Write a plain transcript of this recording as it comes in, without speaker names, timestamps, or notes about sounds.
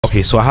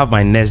Okay, so I have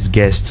my next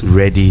guest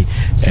ready,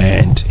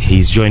 and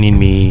he's joining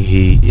me.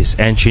 He is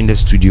entering the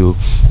studio,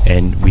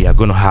 and we are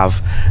going to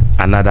have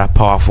another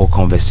powerful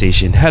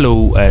conversation.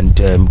 Hello, and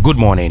good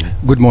morning.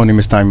 Good morning,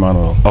 Mr.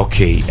 Emmanuel.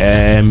 Okay,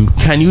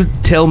 can you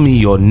tell me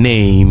your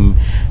name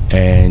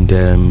and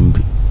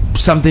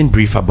something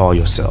brief about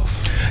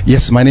yourself?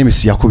 Yes, my name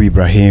is Yakubu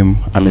Ibrahim.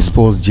 I'm a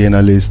sports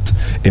journalist,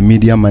 a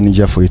media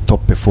manager for a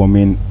top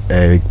performing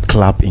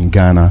club in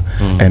Ghana,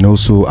 and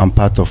also I'm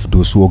part of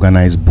those who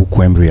organize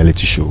Bookworm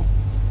reality show.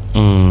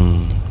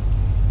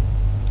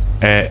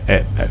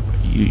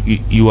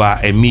 You are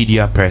a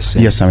media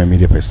person? Yes, I'm a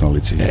media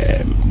personality.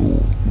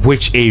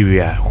 Which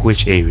area?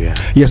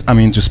 Yes, I'm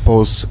into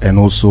sports and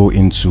also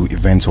into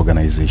event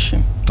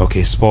organization.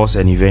 Okay, sports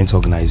and event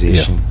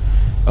organization.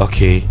 Yeah.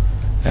 Okay.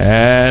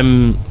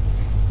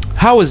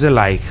 How is it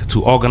like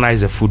to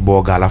organize a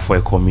football gala for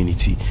a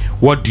community?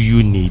 What do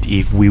you need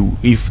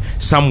if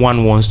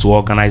someone wants to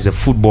organize a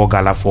football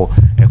gala for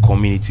a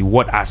community?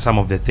 What are some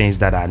of the things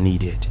that are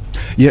needed?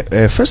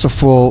 Yeah, first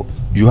of all,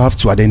 you have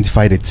to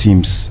identify the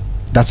teams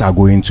that are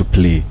going to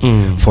play.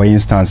 For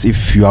instance,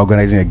 if you are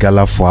organizing a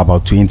gala for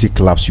about 20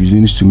 clubs, you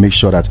need to make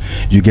sure that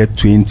you get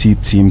 20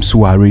 teams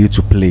who are ready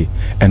to play,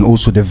 and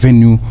also the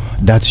venue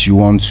that you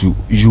want to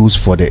use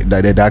for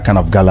that kind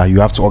of gala. You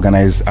have to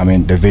organize,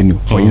 the venue.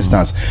 For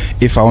instance,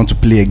 if I want to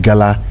play a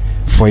gala,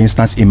 for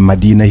instance, in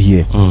Medina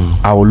here,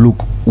 I will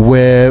look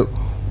where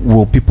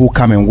will people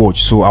come and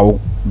watch. So I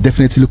will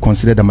definitely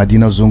consider the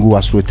Medina Zongo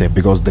Asrote,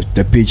 because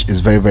the pitch is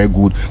very, very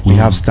good. We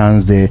have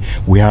stands there,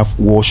 we have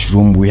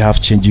washroom, we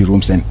have changing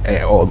rooms, and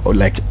or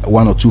like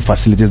one or two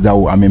facilities that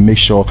will make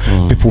sure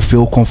people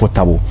feel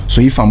comfortable.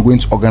 So if I'm going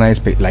to organize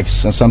like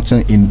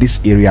something in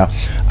this area,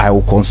 I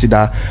will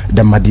consider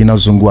the Medina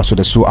Zongo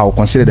Asrote. So I will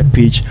consider the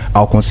pitch, I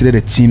will consider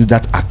the teams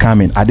that are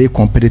coming. Are they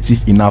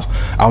competitive enough?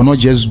 I will not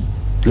just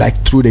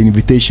like throw the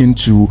invitation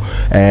to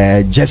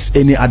just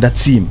any other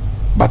team,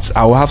 but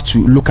I will have to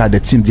look at the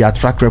team, their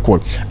track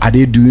record. Are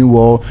they doing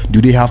well?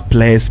 Do they have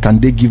players? Can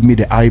they give me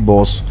the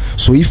eyeballs?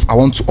 So if I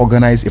want to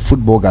organize a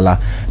football gala,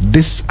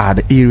 these are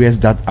the areas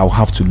that I'll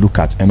have to look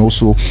at. And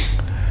also,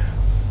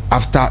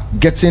 after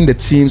getting the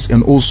teams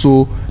and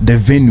also the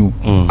venue,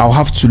 I'll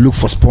have to look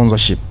for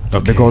sponsorship.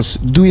 Okay. Because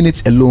doing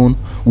it alone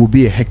will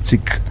be a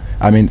hectic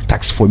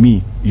tax for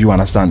me. You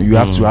understand? You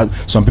have to have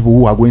some people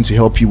who are going to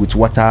help you with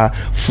water,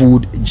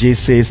 food,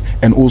 jerseys,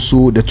 and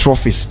also the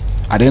trophies.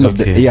 At the end of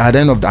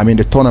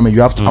the tournament,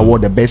 you have to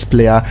award the best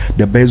player,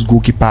 the best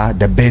goalkeeper,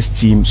 the best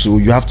team. So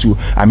you have to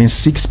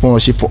seek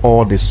sponsorship for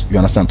all this. You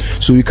understand?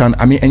 So you can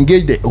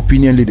engage the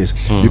opinion leaders.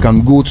 You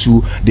can go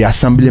to the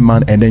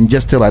assemblyman and then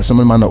just tell the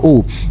assemblyman,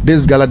 oh,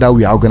 this gala that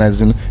we are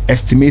organizing,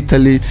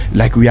 estimatedly,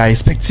 like we are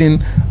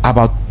expecting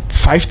about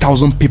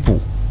 5,000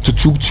 people to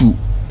troop to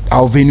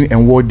our venue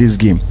and watch this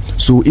game.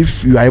 So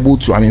if you are able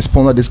to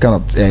sponsor this kind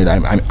of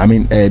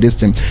this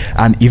thing,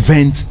 an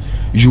event,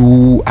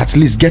 you at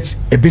least get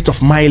a bit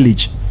of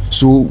mileage.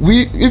 So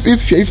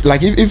if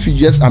you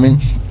just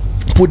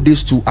put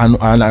this to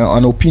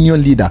an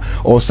opinion leader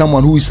or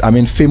someone who is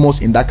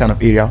famous in that kind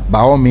of area, by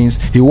all means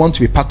he wants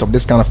to be part of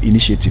this kind of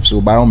initiative.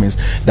 So by all means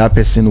that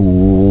person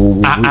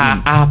will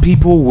are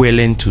people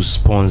willing to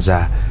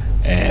sponsor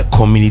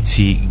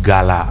community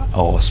gala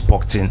or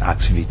sporting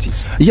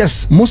activities?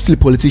 Yes, mostly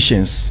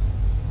politicians.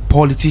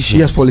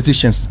 Yes,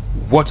 politicians.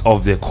 What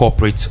of the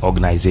corporate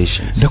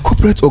organizations? The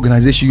corporate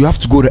organization, you have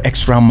to go the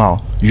extra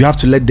mile. You have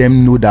to let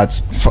them know that,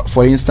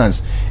 for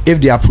instance,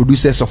 if they are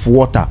producers of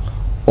water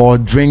or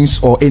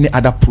drinks or any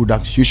other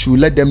products, you should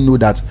let them know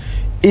that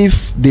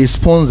if they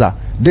sponsor,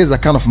 there's a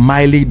kind of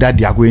mileage that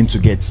they are going to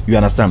get. You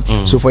understand?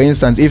 So for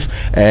instance, if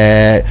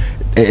a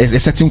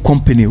certain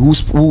company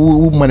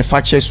who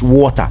manufactures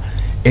water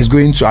is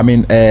going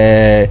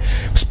to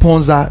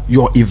sponsor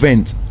your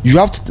event, you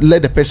have to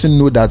let the person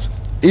know that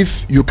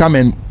if you come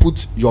and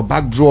put your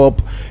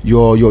backdrop,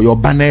 your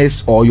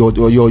banners or your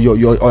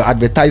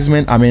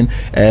advertisement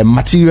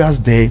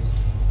materials there,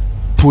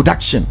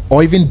 production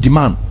or even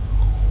demand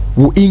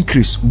will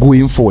increase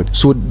going forward.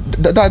 So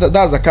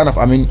that's the kind of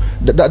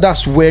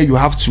that's where you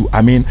have to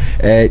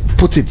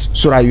put it,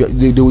 so that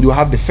they will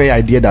have the fair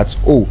idea that,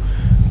 oh,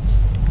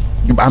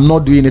 I'm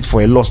not doing it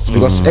for a loss,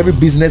 because every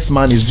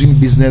businessman is doing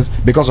business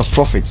because of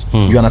profit.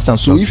 You understand?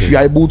 So if you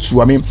are able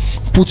to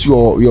put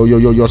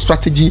your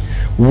strategy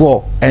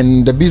well,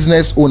 and the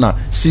business owner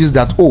sees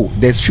that, oh,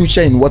 there's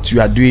future in what you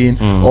are doing,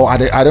 or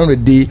at the end of the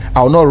day,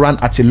 I'll not run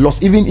at a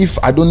loss, even if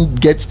I don't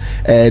get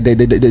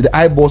the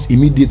eyeballs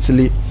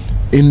immediately.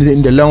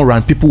 In the long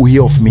run, people will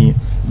hear of me.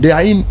 They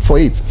are in for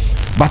it.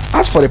 But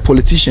as for the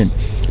politician,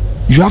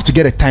 you have to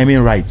get the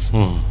timing right.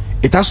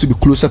 It has to be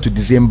closer to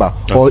December,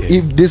 or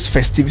if this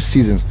festive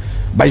seasons.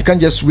 But you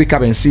can't just wake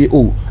up and say,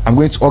 oh, I'm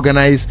going to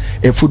organize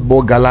a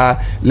football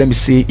gala, let me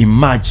say in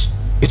March.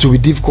 it will be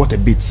difficult a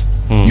bit.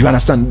 You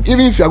understand?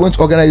 Even if you are going to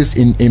organize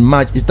this in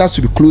March, it has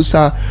to be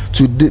closer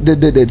to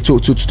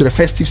the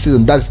festive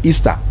season. That's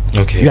Easter.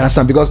 Okay. You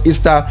understand? Because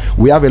Easter,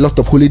 we have a lot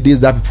of holidays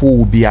that people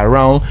will be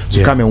around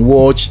to come and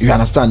watch. You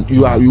understand?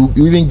 You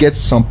even get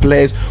some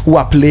players who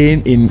are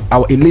playing in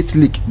our elite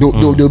league.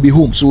 They'll be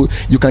home, so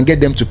you can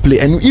get them to play.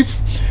 And if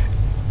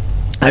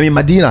I'm in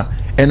Medina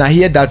and I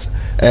hear that,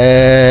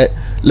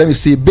 let me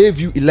say,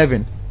 Bayview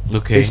 11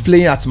 is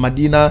playing at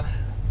Medina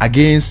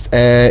against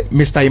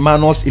Mr.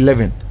 Emmanuel's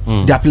 11.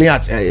 They are playing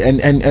at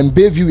and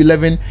Bayview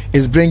 11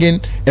 is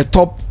bringing a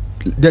top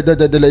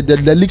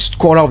the league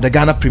scorer of the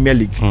Ghana Premier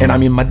League, and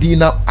I'm in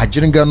Medina,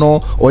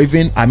 Ajiringano, or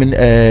even I'm in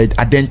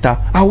Adenta.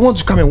 I want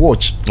to come and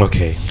watch.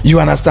 Okay, you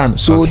understand?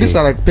 So these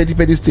are like petty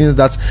things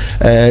that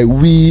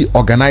we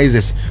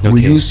organizers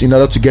we use in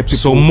order to get people.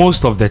 So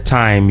most of the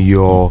time,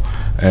 you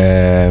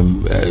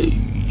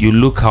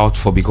look out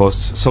for, because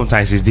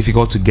sometimes it's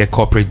difficult to get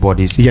corporate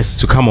bodies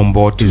to come on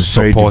board to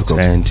support,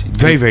 and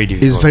very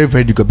difficult. It's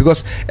very difficult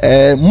because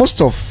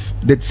most of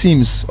the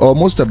teams or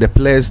most of the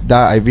players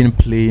that I've been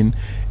playing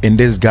in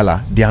this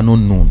gala, they are not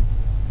known.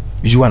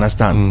 You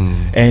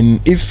understand? And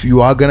if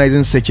you are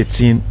organizing such a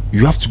thing,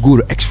 you have to go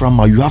the extra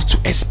mile. You have to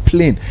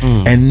explain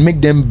and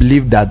make them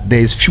believe that there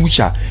is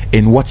future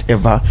in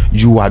whatever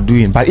you are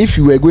doing. But if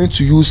you were going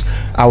to use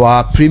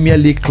our Premier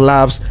League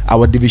clubs,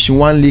 our Division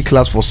 1 league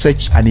clubs for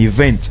such an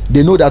event,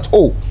 they know that,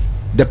 oh,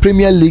 the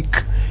Premier League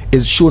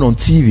is shown on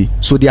TV,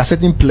 so there are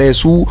certain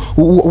players who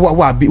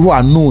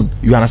are known.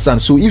 You understand?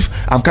 So if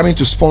I'm coming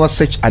to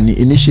sponsor such an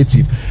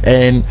initiative,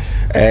 and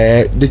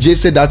the J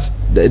said that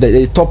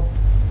the top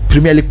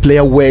Premier League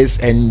player wears,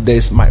 and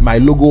there's my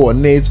logo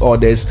on it, or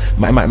there's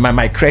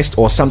my crest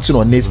or something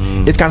on it,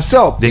 it can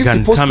sell. They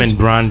can come and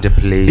brand the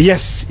place.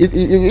 Yes,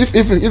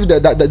 if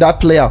that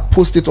player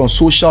posts it on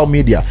social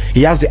media,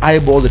 he has the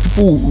eyeballs. The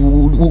people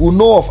who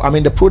know of, I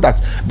mean, the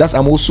product that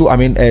I'm also, I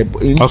mean,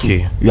 into.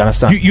 Okay, you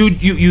understand?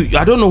 You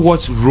I don't know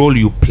what role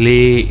you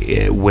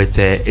play with.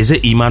 Is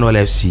it Emmanuel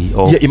FC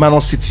or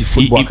Emmanuel City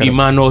Football?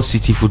 Emmanuel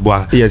City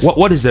Football. Yes.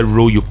 What is the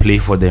role you play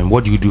for them?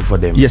 What do you do for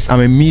them? Yes, I'm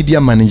a media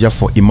manager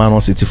for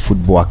Emmanuel City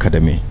Football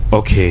Academy.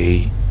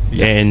 Okay.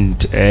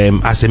 And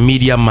as a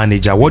media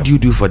manager, what do you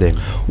do for them?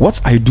 What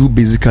I do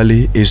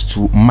basically is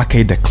to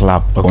market the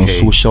club on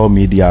social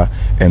media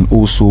and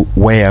also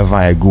wherever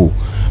I go,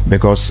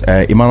 because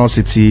Emmanuel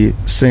City,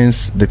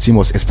 since the team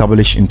was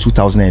established in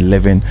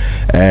 2011,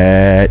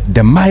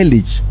 the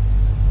mileage,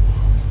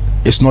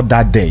 it's not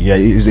that there. Yeah,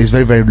 it's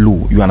very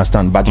low. You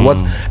understand? But what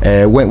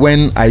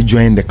when I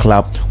joined the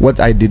club, what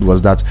I did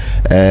was that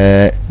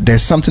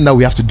there's something that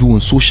we have to do on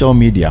social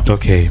media.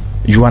 Okay,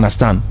 you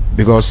understand?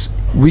 Because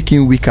week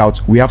in, week out,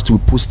 we have to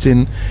be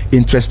posting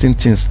interesting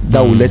things that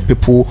will let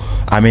people,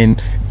 I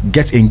mean,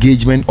 get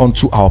engagement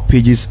onto our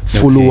pages,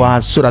 follow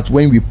us, so that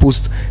when we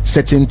post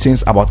certain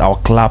things about our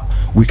club,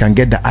 we can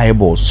get the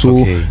eyeballs.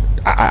 So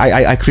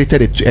I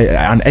created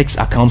an X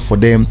account for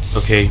them.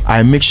 Okay,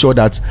 I make sure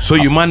that. So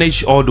you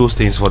manage all those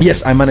things for them?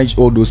 Yes, I manage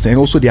all those things, and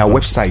also their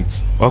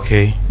website.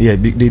 Okay. Yeah,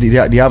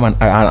 they have an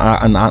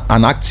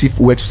active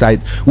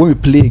website. When we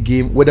play a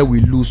game, whether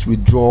we lose, we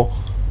draw,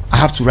 I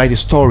have to write a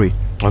story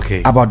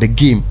about the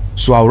game.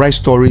 So I'll write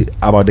story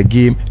about the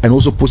game and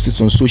also post it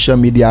on social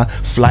media,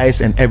 flyers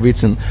and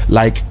everything.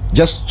 Like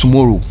just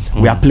tomorrow,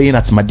 we are playing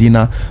at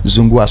Medina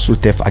Zungu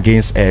Asrutef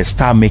against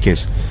Star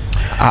Makers.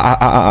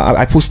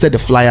 I posted the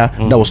flyer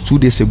that was 2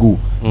 days ago,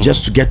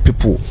 just to get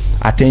people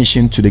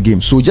attention to the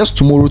game. So just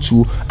tomorrow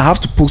too, I have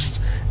to post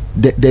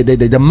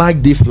the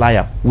Mag Day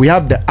flyer. We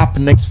have the Up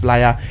Next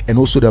flyer and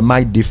also the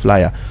Mag Day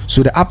flyer.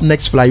 So the Up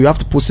Next flyer, you have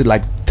to post it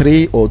like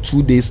 3 or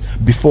 2 days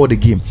before the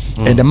game,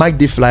 and the Mag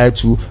Day flyer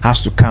too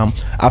has to come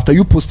after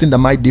you posting the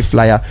Mag Day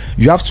flyer.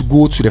 You have to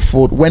go to the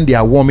field when they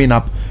are warming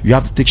up. You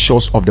have to take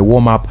shots of the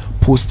warm up,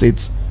 post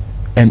it,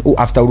 and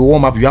after the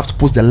warm up, you have to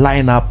post the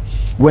lineup.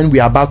 When we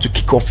are about to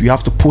kick off, you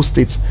have to post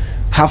it.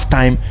 Half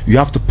time, you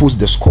have to post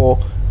the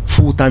score.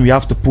 Full time, you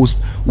have to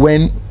post.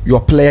 When your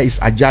player is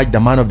adjudged the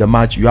man of the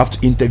match, you have to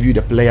interview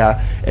the player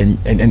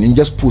and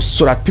just post,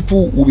 so that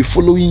people will be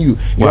following you.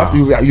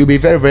 You'll be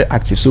very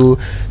active. So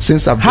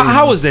since I've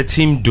how is the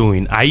team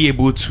doing? Are you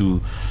able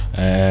to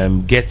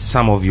get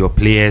some of your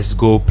players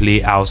go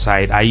play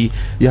outside? Are you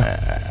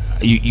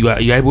you are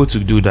able to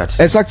do that?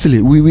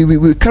 Exactly.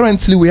 We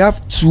currently we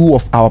have 2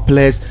 of our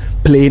players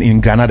playing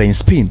in Granada in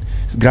Spain.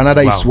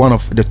 Granada is one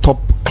of the top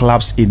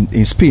clubs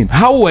in Spain.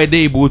 How were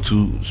they able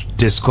to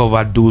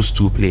discover those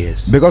 2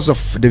 players? Because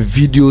of the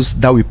videos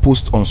that we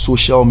post on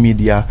social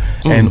media,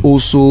 and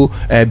also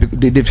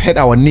they've heard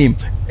our name,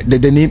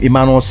 the name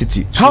Emmanuel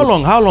City. How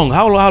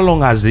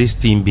long has this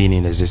team been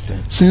in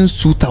existence?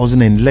 Since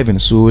 2011.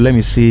 So let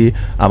me say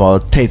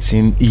about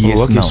 13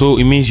 years now. So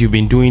it means you've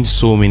been doing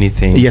so many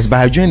things. Yes, but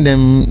I joined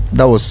them,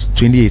 that was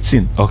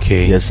 2018.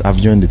 Okay. Yes, I've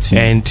joined the team.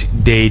 And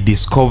they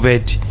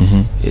discovered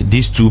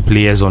these 2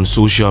 players on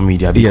social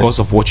media because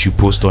of what you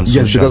post on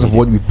social media. Yes, because of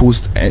what we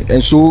post.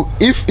 And so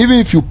even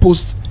if you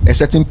post a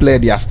certain player,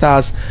 their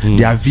stars,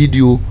 their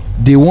video,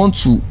 they want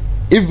to,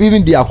 if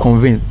even they are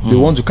convinced, they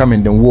want to come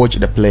and then watch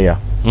the player.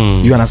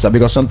 You understand?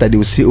 Because sometimes they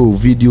will say, oh,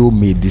 video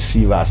may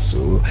deceive us.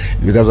 So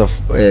because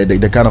of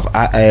the kind of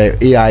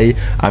AI,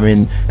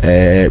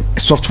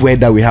 software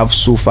that we have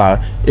so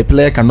far, a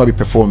player cannot be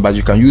performed, but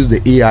you can use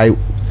the AI,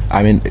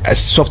 a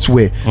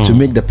software to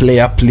make the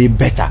player play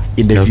better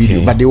in the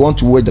video. But they want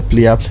to watch the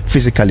player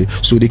physically.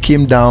 So they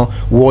came down,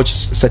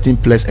 watched certain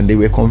players, and they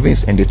were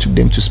convinced, and they took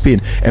them to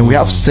Spain. And we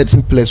have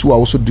certain players who are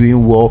also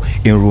doing well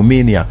in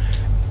Romania.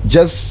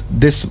 Just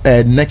this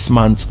next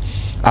month,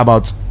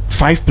 about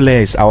 5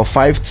 players, our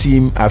first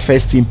team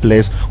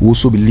players will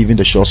also be leaving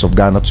the shores of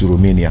Ghana to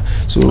Romania.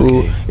 So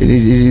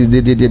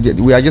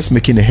we are just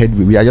making a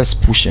headway. We are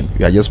just pushing.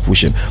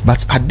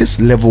 But at this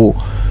level,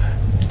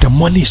 the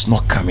money is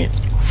not coming.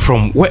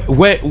 From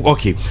where?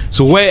 Okay,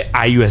 so where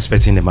are you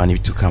expecting the money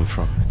to come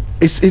from?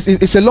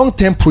 It's a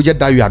long-term project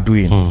that you are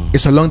doing.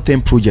 It's a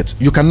long-term project.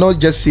 You cannot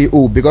just say,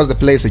 oh, because the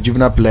player is a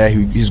juvenile player,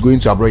 he's going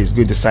to abroad, he's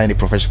going to sign a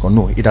professional.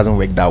 No, it doesn't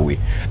work that way.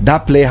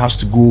 That player has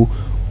to go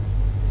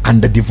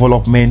under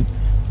development.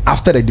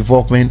 After the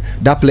development,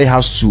 that player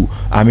has to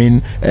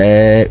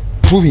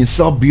prove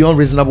himself beyond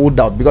reasonable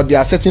doubt, because there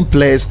are certain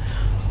players,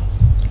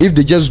 if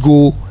they just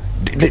go,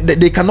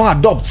 they cannot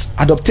adopt.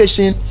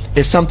 Adaptation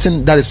is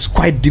something that is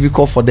quite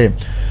difficult for them.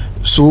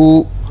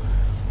 So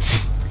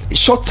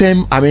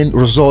short-term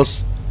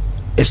results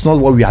is not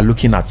what we are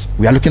looking at.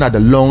 We are looking at the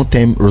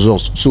long-term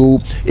results.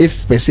 So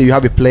if per se you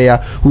have a player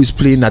who is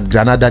playing at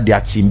Granada, they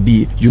are team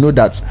B, you know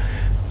that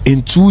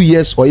in 2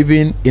 years or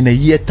even in a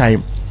year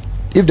time,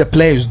 if the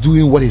player is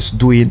doing what he's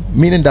doing,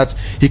 meaning that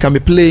he can be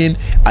playing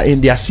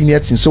in their senior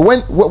team. So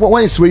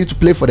when he's ready to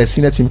play for the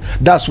senior team,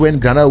 that's when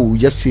Granada will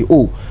just say,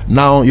 oh,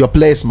 now your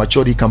player is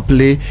matured, he can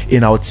play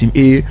in our team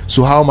A,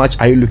 so how much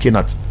are you looking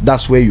at?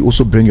 That's where you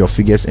also bring your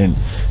figures and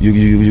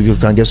you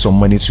can get some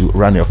money to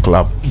run your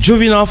club.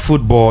 Juvenile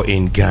football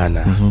in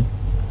Ghana,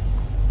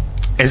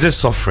 is it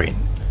suffering?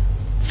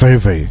 Very,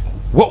 very.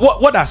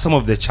 What are some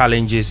of the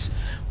challenges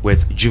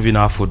with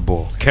juvenile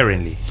football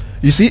currently?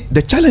 You see,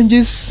 the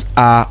challenges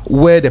are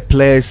where the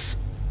players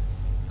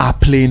are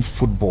playing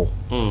football,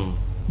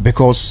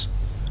 because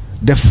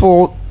the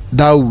four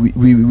that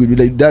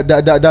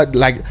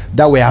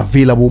that were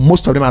available,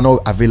 most of them are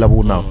not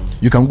available now.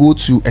 You can go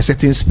to a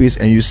certain space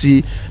and you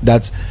see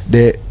that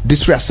the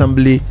district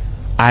assembly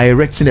are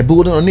erecting a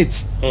building on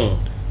it.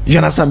 You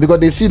understand? Because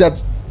they see that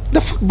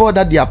the football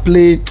that they are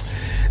playing,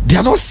 they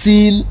are not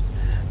seeing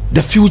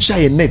the future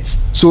in it.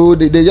 So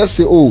they just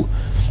say, oh,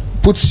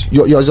 put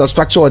your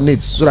structure on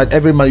it so that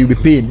every month you'll be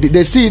paying.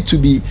 They see it to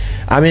be,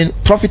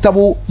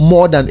 profitable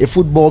more than a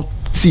football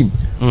team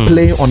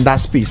playing on that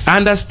space. I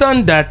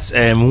understand that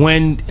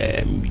when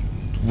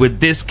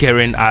with this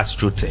current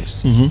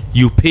AstroTurfs,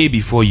 you pay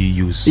before you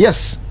use.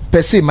 Yes,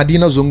 per se,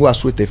 Medina Zongo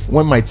AstroTurf,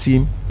 when my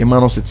team,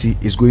 Emmanuel City,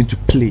 is going to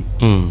play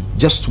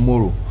just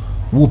tomorrow,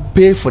 we'll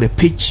pay for the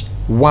pitch.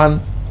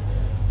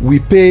 We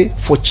pay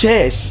for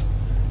chairs,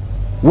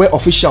 where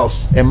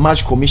officials and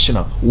match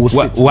commissioner will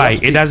sit. Why?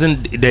 It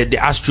doesn't. The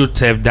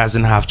AstroTurf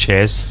doesn't have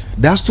chairs.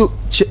 The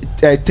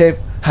AstroTurf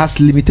has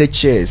limited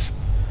chairs.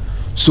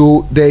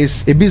 So there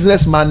is a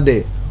businessman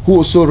there who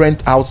also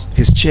rent out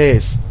his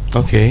chairs.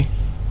 Okay.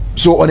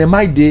 So on a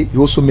match day, he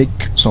also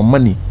make some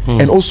money.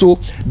 And also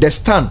the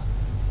stand,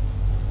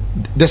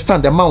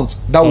 the amount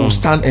that will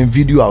stand and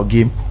video our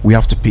game, we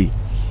have to pay.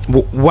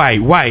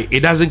 Why? It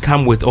doesn't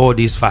come with all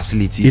these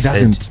facilities.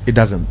 It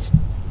doesn't.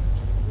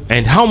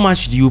 And how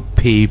much do you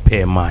pay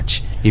per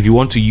match if you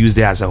want to use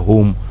it as a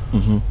home?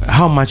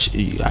 How much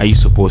are you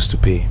supposed to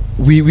pay?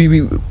 We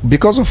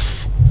because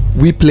of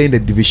we play in the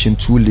Division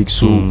 2 league,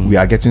 so we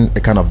are getting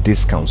a kind of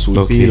discount. So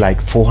we pay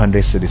like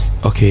 400 cedis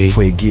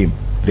for a game.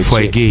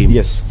 A game?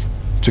 Yes.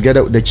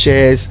 Together with the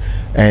chairs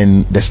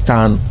and the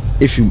stand,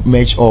 if you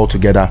match all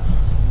together,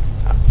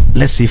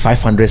 let's say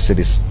 500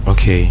 cedis.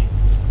 Okay.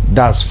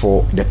 That's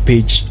for the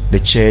pitch, the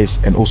chairs,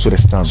 and also the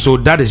stand. So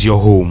that is your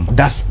home.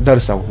 That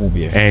is our home,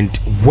 yeah. And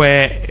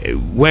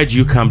where do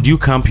you camp? Do you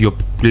camp your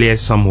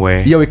players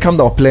somewhere? Yeah, we camp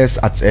our players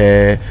at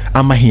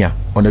Amahia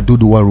on the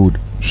Dodowa Road,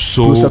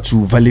 so closer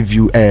to Valley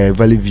View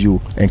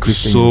and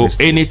Christian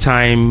University.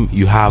 Anytime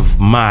you have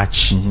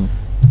match,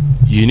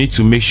 you need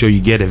to make sure you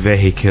get a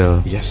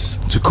vehicle. Yes.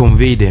 To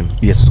convey them.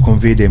 Yes, to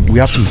convey them. We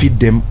have to feed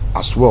them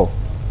as well.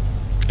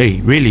 Hey,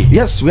 really?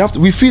 Yes, we have to.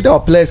 We feed our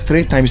players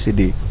 3 times a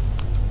day.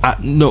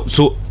 No,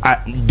 so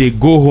they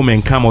go home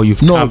and come, or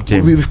you've camped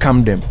them? We've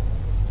camped them.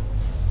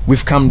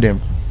 We've camped them.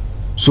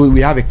 So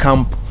we have a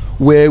camp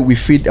where we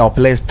feed our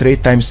players 3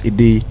 times a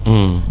day.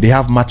 They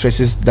have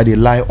mattresses that they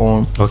lie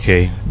on.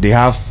 Okay. They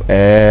have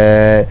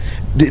they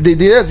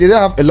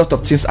have a lot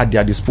of things at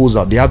their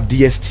disposal. They have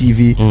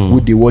DSTV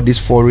with they watch these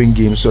foreign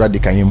games so that they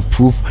can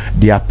improve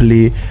their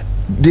play.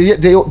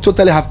 They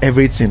totally have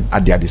everything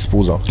at their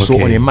disposal. Okay.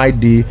 So on a match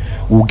day,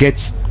 we'll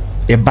get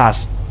a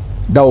bus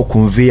that will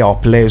convey our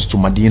players to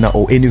Medina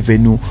or any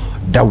venue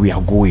that we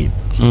are going.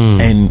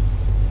 And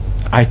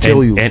I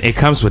tell you, and it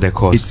comes with a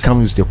cost. It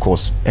comes with the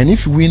cost. And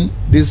if you win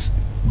this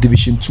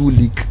Division 2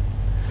 league,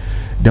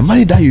 the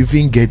money that you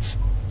even get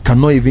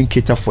cannot even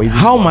cater for even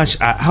how much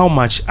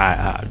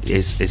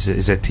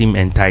is a team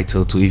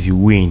entitled to if you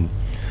win?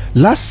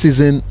 Last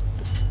season,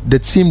 the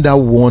team that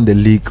won the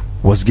league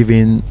was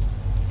given,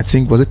 I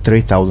think, was it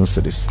 3,000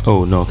 cedis?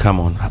 Oh no, come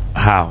on.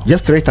 How?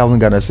 Just 3,000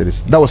 Ghana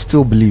cedis. That was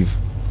still believe.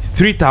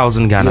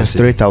 3,000 Ghana Yes, cedis.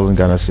 3,000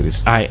 Ghana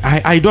cedis.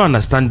 I don't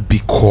understand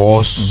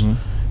because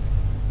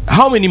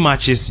how many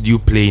matches do you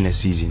play in a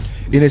season?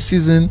 In a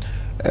season,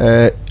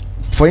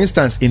 for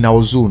instance, in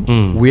our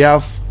zone, we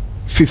have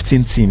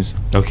 15 teams.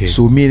 Okay.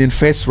 So meaning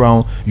first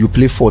round you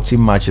play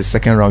 14 matches,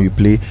 second round you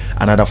play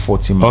another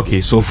 14 matches.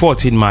 Okay, so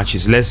 14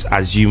 matches. Let's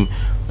assume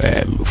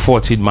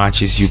 14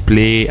 matches. You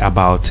play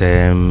about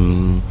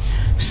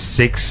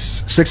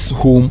six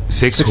home,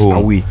 six home,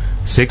 away,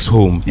 6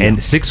 home,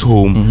 and 6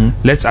 home.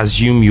 Let's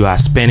assume you are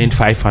spending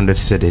 500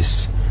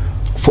 cedis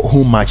for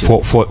home matches.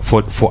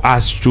 For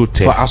us through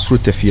TEF. For us through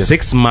TEF, yes.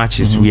 6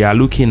 matches. We are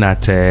looking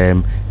at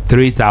 3,000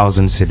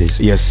 cedis.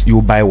 Yes, you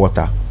buy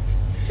water.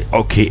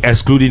 Okay,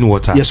 excluding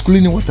water. Yes,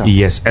 excluding water.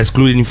 Yes,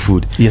 excluding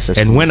food. Yes,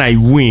 and when I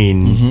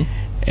win,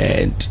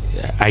 and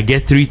I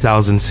get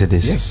 3,000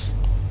 cedis. Yes.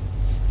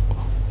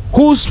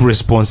 Whose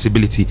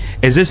responsibility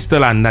is it?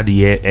 Still under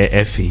the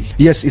FA?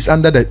 Yes, it's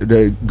under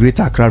the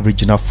Greater Accra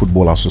Regional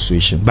Football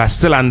Association, but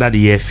still under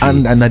the FA.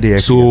 And under the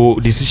FA. So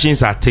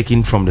decisions are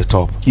taken from the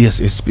top.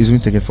 Yes, it's been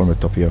taken from the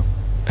top here.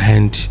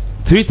 And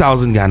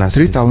 3,000 Ghana cedis.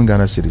 3,000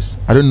 Ghana cedis.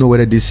 I don't know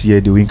whether this year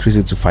they will increase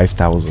it to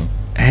 5,000.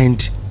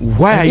 And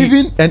why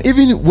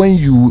even when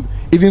you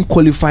even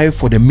qualify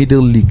for the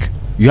middle league,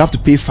 you have to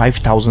pay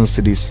 5,000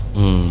 cedis.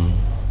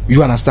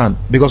 You understand?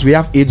 Because we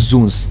have 8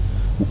 zones.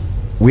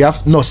 We have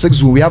 6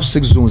 zones. We have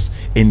 6 zones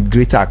in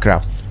Greater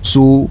Accra.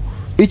 So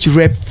each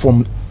rep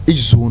from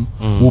each zone,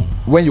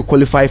 when you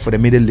qualify for the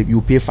middle league,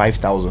 you pay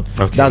 5,000.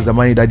 Okay. That's the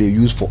money that they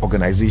use for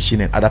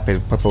organization and other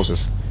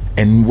purposes.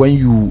 And when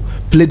you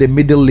play the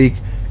middle league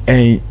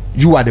and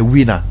you are the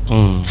winner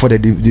for the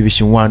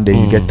Division 1,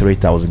 then you get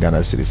 3,000 Ghana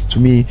cedis. To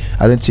me,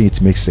 I don't think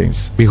it makes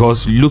sense.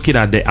 Because looking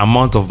at the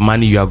amount of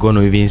money you are going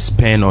to even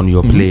spend on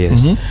your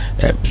players,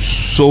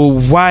 so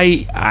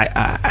why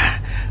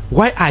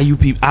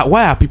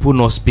are people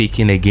not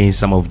speaking against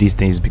some of these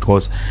things?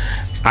 Because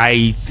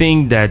I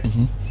think that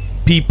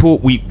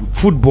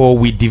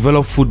we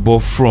develop football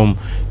from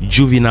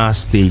juvenile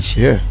stage.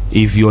 Yeah.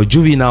 If your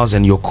juveniles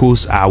and your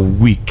coaches are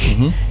weak,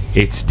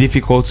 it's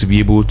difficult to be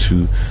able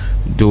to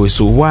do it.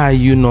 So why are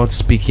you not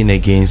speaking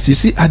against? You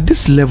see, at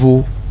this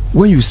level,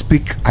 when you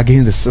speak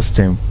against the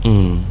system,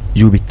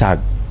 you'll be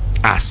tagged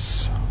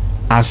as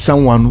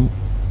someone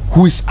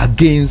who is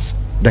against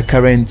the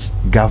current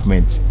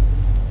government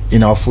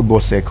in our football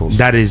circles.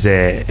 That is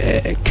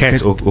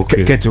Ket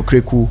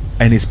Okreku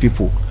and his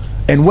people.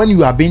 And when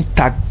you are being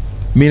tagged,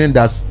 meaning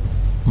that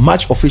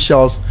match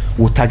officials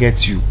will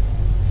target you,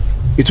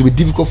 it will be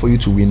difficult for you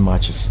to win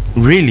matches.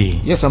 Really?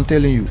 Yes, I'm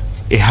telling you.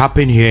 It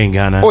happened here in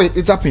Ghana. Oh,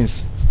 it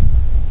happens.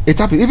 It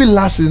happened. Even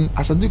last season,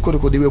 Asante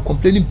Kodoko, they were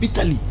complaining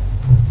bitterly.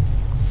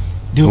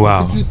 They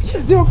were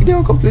they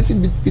were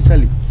complaining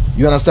bitterly.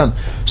 You understand?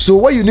 So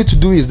what you need to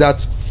do is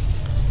that,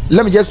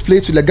 let me just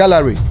play to the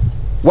gallery.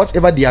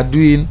 Whatever they are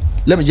doing,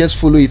 let me just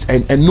follow it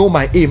and know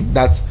my aim,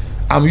 that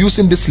I'm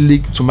using this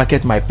league to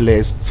market my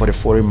players for the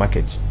foreign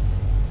market.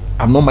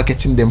 I'm not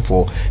marketing them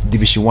for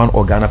Division 1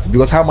 or Ghana,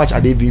 because how much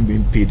are they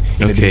being paid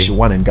in the Division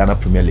 1 and Ghana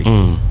Premier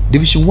League?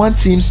 Division 1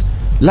 teams,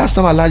 last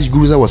time Alhaji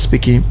Guruza was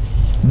speaking,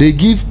 they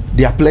give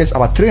their players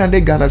about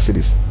 300 Ghana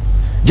cedis.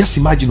 Just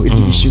imagine a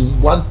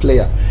Division 1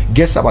 player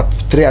gets about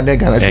 300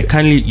 Ghana cedis.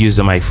 Can you use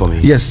the mic for me?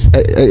 Yes,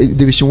 a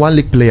Division 1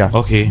 league player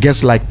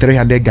gets like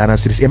 300 Ghana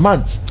cedis a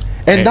month.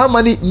 And that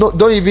money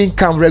don't even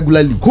come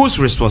regularly. Whose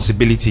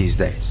responsibility is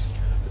that?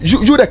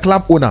 You the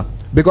club owner.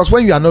 Because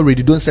when you are not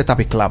ready, don't set up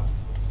a club.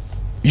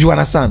 You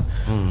understand?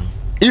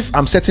 If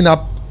I'm setting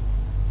up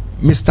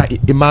Mr.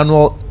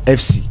 Emmanuel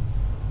FC,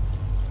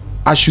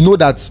 I should know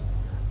that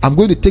I'm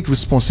going to take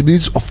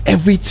responsibility of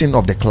everything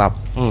of the club.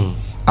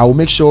 I will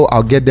make sure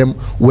I'll get them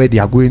where they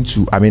are going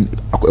to. I mean,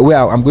 where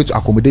I'm going to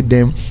accommodate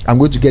them. I'm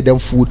going to get them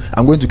food.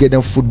 I'm going to get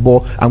them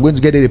football. I'm going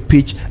to get them a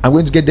pitch. I'm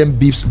going to get them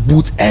beefs,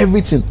 boots,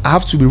 everything. I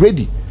have to be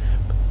ready.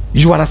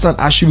 You understand?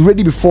 I should be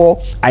ready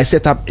before I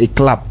set up a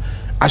club.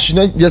 I should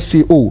not just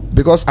say, oh,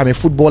 because I'm a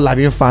football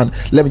loving fan,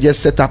 let me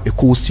just set up a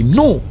coach team.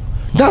 No,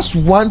 that's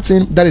one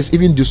thing that is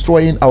even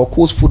destroying our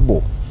coach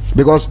football.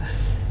 Because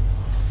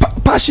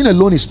passion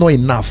alone is not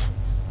enough.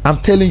 I'm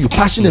telling you,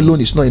 passion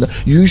alone is not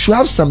enough. You should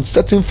have some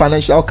certain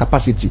financial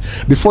capacity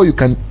before you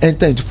can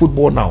enter into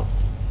football now.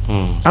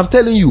 I'm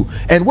telling you.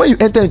 And when you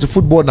enter into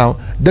football now,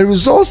 the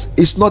results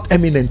is not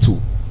eminent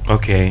too.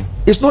 Okay.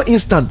 It's not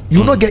instant.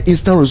 You not get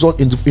instant result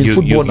in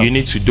football now. You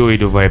need to do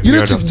it over a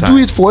period of time. You need to do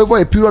it for over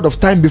a period of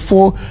time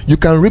before you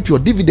can reap your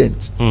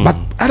dividends. But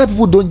other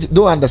people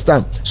don't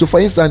understand. So for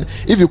instance,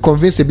 if you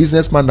convince a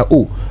businessman that,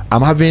 oh,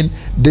 I'm having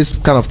this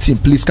kind of team,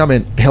 please come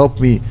and help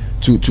me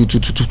to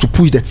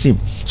push the team.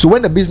 So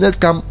when the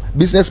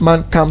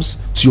businessman comes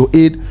to your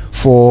aid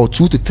for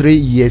 2 to 3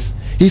 years,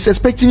 he's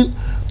expecting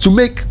to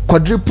make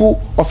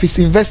quadruple of his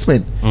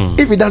investment.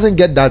 If he doesn't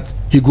get that,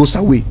 he goes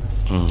away.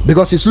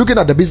 Because he's looking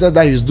at the business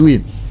that he's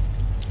doing.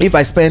 If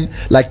I spend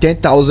like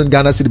 10,000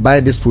 Ghana cedi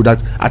buying this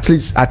product, at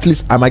least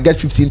I might get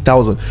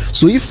 15,000.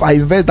 So if I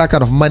invest that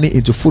kind of money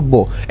into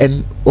football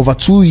and over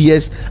 2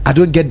 years I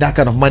don't get that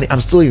kind of money,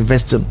 I'm still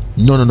investing.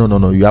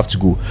 No. You have to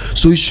go.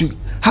 So you should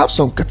have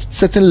some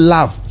certain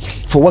love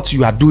for what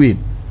you are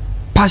doing,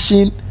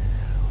 passion,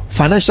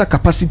 financial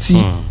capacity,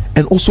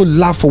 and also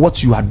love for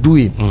what you are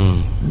doing.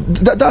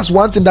 That's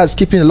one thing that's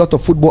keeping a lot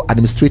of football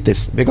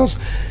administrators, because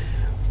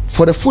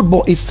for the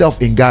football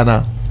itself in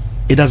Ghana,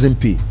 it doesn't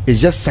pay.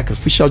 It's just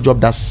sacrificial job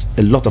that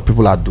a lot of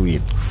people are doing.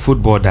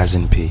 Football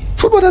doesn't pay.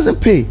 Football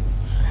doesn't pay.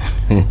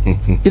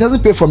 It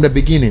doesn't pay from the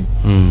beginning.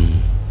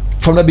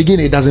 From the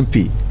beginning, it doesn't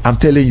pay. I'm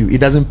telling you, it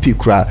doesn't pay.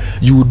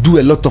 You will do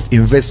a lot of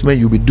investment.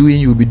 You'll be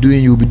doing.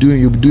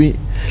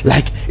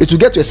 Like, it will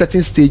get to a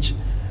certain stage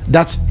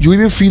that you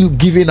even feel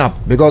giving up,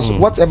 because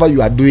whatever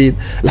you are doing,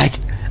 like,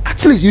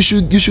 at least you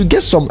should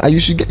get some, you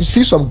should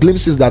see some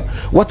glimpses that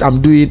what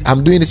I'm doing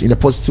it in a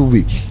positive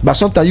way. But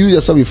sometimes you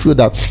yourself will feel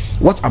that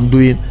what I'm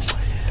doing,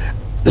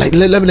 like,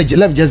 let me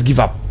just give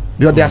up,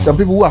 because there are some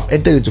people who have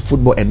entered into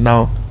football and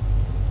now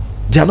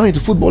they are not into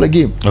football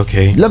again.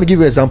 Okay, let me give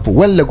you an example.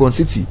 When Legon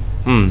City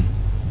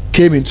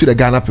came into the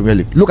Ghana Premier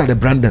League, look at the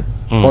Brandon.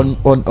 On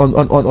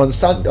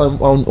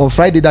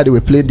Friday that they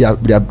were playing their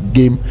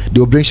game, they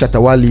will bring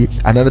Shatawali.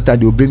 Another time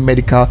they will bring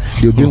Medical,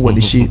 they will bring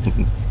Wanishi.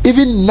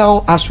 Even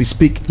now as we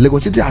speak,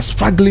 Legon City are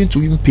struggling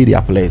to even pay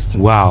their players.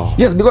 Wow.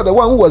 Yes, because the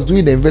one who was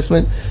doing the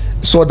investment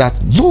saw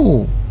that,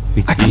 no,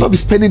 I cannot be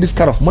spending this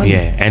kind of money.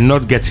 Yeah, and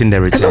not getting the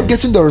return. And not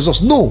getting the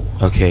results. No.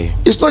 Okay.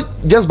 It's not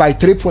just by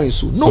 3 points.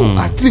 So no,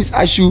 at least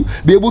I should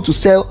be able to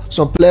sell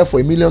some player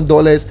for $1 million.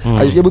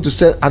 I should be able to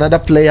sell another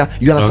player.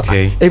 You understand?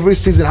 Okay. Every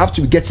season I have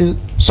to be getting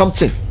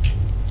something.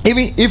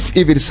 Even if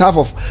it is half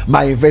of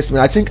my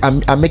investment, I think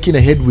I'm making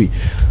a headway.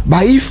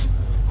 But if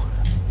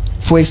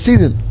for a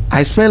season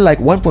I spend like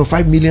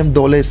 $1.5 million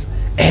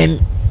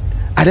and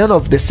at the end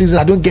of the season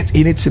I don't get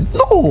anything,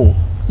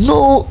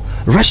 no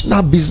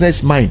rational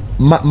business man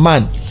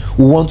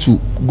who want to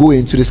go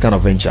into this kind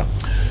of venture.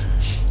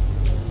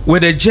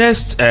 With the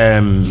just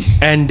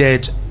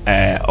ended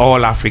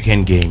All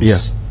African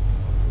Games,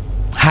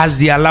 has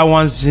the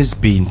allowances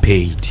been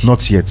paid?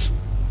 Not yet.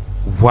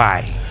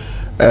 Why?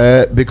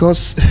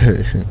 Because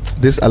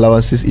this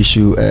allowances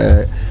issue,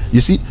 you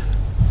see,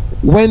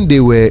 when they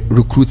were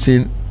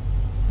recruiting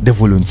the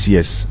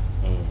volunteers,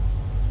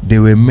 they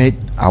were made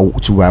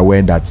to be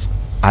aware that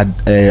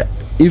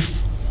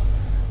if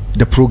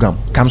the program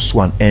comes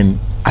to an end,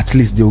 at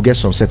least they will get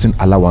some certain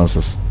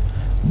allowances.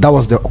 That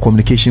was the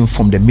communication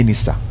from the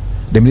minister.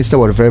 The minister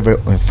was very, very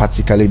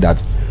emphatically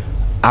that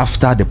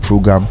after the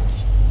program,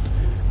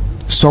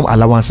 some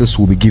allowances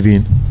will be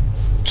given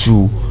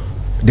to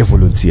the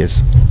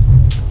volunteers.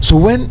 So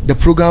when the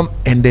program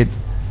ended,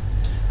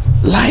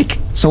 like,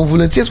 some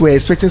volunteers were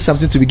expecting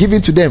something to be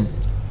given to them,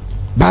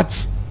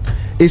 but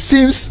it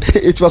seems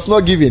it was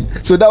not given.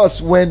 So that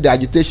was when the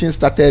agitation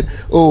started.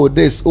 Oh,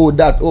 this, oh,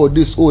 that, oh,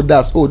 this, oh,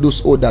 that, oh,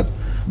 this, oh, that.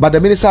 But the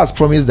minister has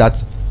promised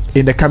that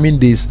in the coming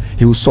days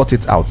he will sort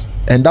it out,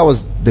 and that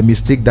was the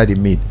mistake that he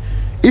made.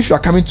 If you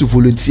are coming to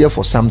volunteer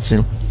for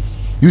something,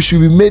 you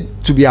should be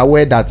made to be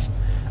aware that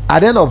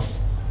at the end of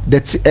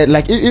the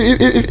like,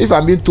 if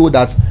I'm being told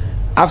that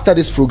after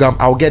this program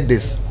I'll get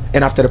this,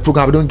 and after the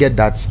program I don't get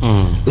that,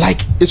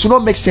 like, it will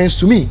not make sense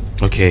to me.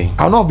 Okay,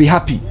 I'll not be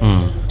happy.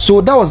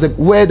 So that was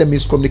where the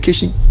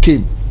miscommunication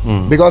came,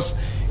 because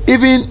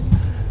even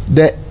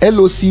the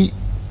LOC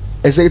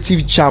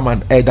executive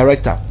chairman,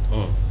 director,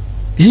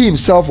 he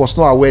himself was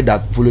not aware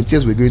that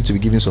volunteers were going to be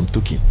given some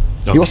token.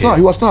 Okay. He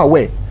was not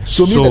aware.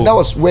 So that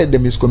was where the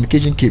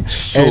miscommunication came.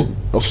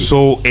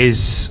 So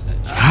is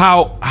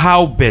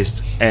how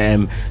best,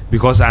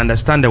 because I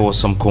understand there was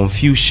some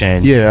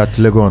confusion at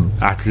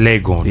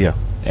Legon. Yeah.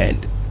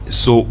 And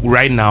so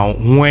right now,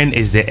 when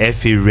is the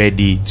FA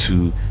ready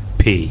to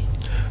pay?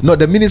 No,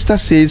 the minister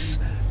says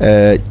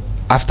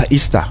after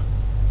Easter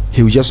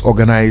he will just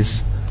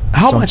organize.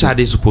 How much are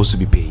they supposed to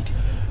be paid?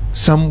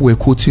 Some were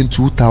quoting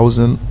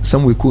 2,000,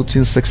 some were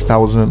quoting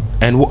 6,000.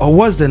 And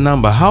what's the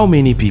number? How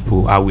many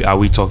people are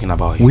we talking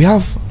about here? We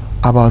have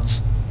about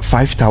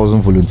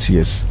 5,000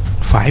 volunteers.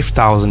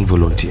 5,000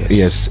 volunteers.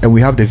 Yes, and we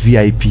have the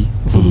VIP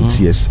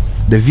volunteers.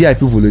 The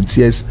VIP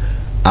volunteers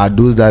are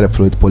those that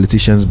the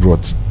politicians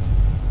brought.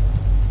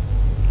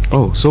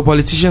 Oh, so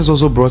politicians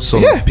also brought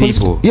some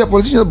people.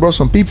 Politicians brought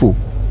some people.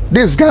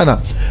 This is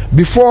Ghana.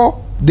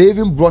 Before they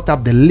even brought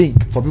up the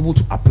link for people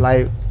to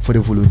apply for the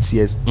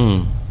volunteers,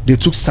 they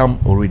took some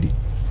already.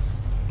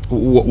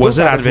 Was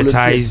it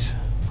advertised?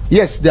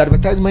 Yes, the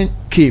advertisement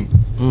came.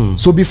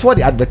 So before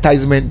the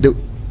advertisement, the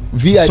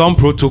VIP, some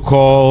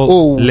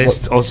protocol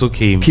list also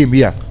came.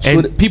 Yeah.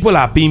 And people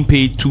are being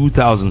paid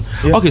 2,000.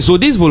 Okay, so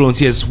these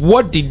volunteers,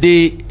 what did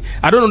they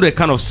I don't know the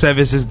kind of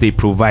services they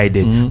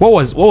provided. What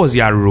was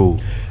your role?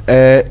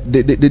 They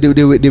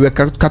were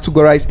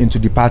categorized into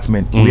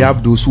departments. We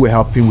have those who were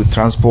helping with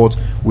transport.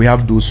 We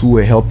have those who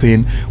were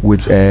helping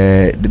with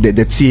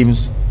the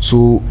teams.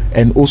 So,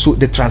 and also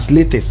the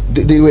translators,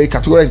 they were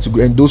categorized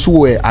into, and those who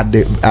were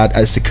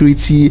at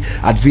security,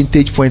 at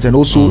vintage points, and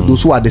also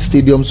those who are at the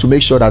stadiums to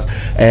make sure that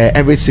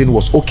everything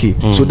was okay.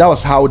 So that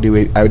was how they were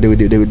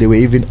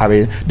even, I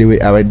mean, they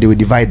were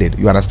divided.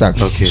 You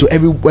understand? Okay. So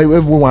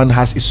everyone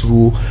has its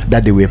role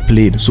that they were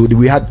playing. So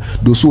we had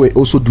those who were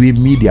also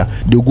doing media.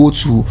 They go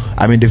to,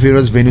 I mean, the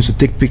various venues to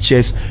take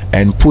pictures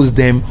and post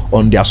them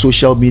on their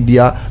social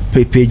media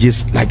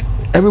pages. Like,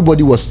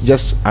 everybody was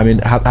just, I mean,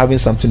 having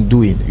something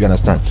doing. You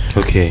understand?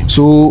 Okay.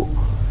 So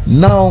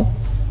now,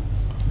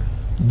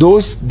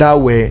 those that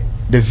were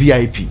the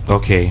VIP,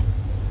 okay,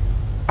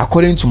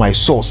 according to my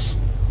source,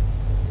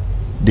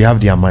 they have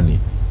their money.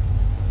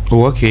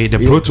 Oh, okay. The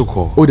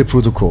protocol. Oh, the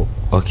protocol.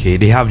 Okay,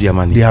 they have their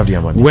money. They have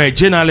their money. Were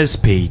journalists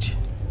paid?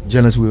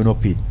 Journalists were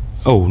not paid.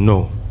 Oh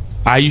no.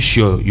 Are you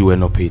sure you were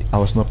not paid? I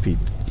was not paid.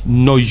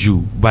 No,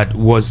 you. But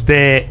was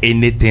there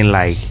anything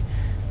like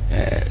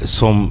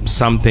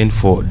something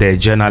for the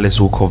journalists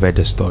who covered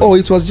the story? Oh,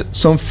 it was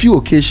some few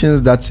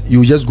occasions that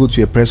you just go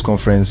to a press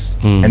conference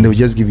and they will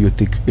just give you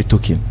a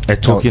token. A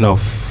token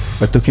of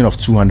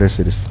 200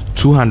 cedis.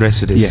 200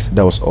 cedis. Yeah,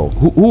 that was all.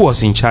 Who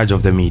was in charge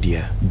of the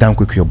media? Dan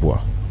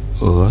Kwekwe.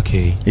 Oh,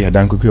 okay. Yeah,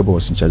 Dan Kwekwe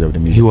was in charge of the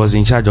media. He was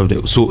in charge of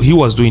the. So he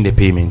was doing the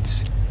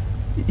payments.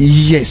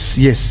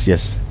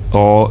 Yes.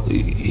 Or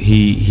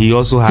he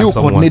also has. He will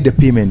someone coordinate the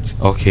payment.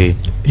 Okay.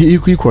 He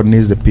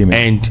coordinates the payment.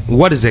 And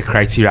what is the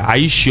criteria? Are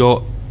you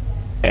sure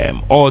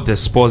all the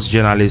sports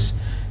journalists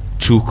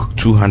took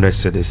 200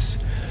 cedis?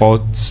 Or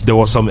there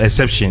were some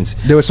exceptions?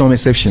 There were some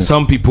exceptions.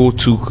 Some people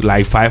took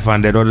like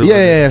 500. Or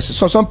yeah.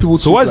 So some people.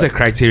 So what's like, the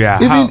criteria?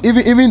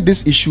 Even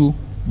this issue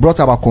brought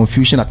about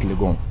confusion at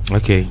Legon.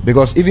 Okay.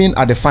 Because even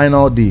at the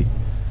final day,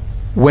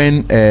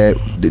 when they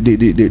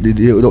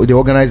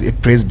organized a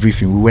press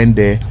briefing, we went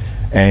there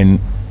and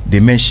they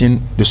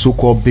mentioned the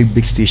so-called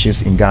big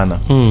stations in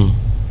Ghana.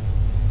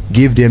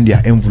 Gave them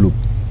their envelope,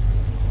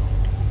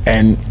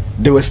 and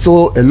there was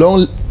still a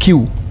long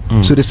queue.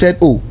 So they said,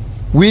 "Oh,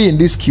 we in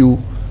this queue,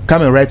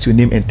 come and write your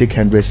name and take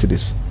 100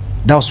 cedis."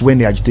 That was when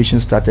the agitation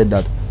started.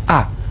 That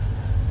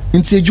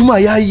into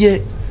Juma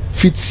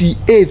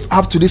 58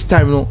 up to this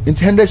time,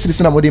 into 100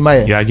 cedis na mode.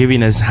 You are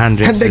giving us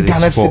 100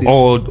 cedis for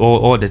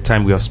all the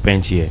time we have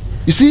spent here.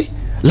 You see,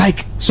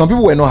 like some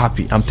people were not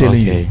happy. I'm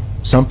telling you.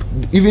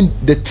 Even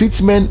the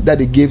treatment that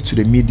they gave to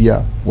the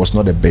media was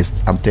not the best.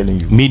 I'm telling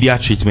you. Media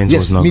treatment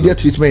was not media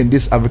good. treatment in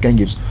this African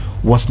Games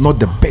was not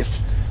the best.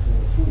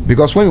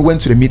 Because when we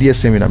went to the media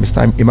seminar,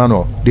 Mr.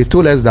 Emmanuel, they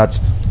told us that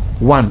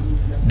one,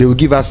 they will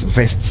give us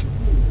vests.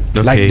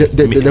 Okay. Like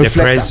the reflector.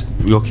 Press,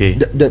 okay.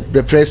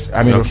 The press,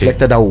 I mean,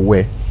 reflector that we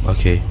wear.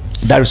 Okay.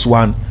 That is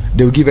one.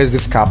 They will give us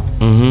this cap,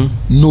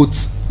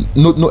 notebook,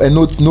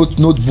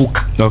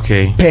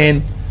 okay,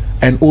 pen,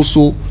 and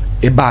also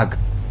a bag.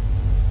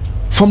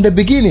 From the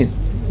beginning,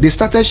 they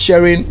started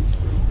sharing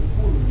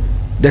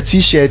the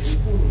t-shirts,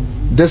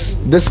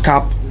 this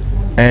cap,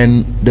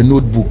 and the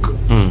notebook,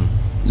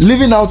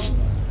 leaving out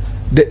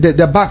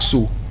the bag.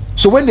 So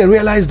when they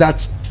realized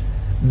that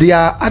there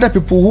are other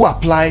people who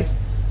apply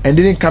and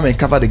didn't come and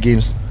cover the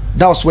games,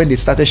 that was when they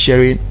started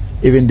sharing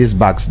even these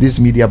bags, these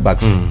media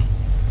bags.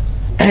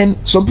 And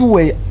some people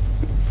were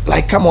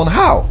like, "Come on,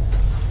 how?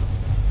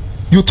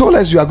 You told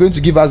us you are going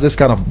to give us this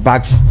kind of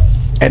bags,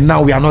 and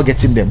now we are not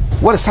getting them.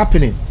 What is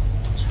happening?"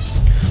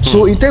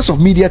 So in terms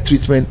of media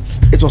treatment,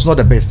 it was not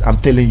the best. I'm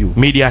telling you.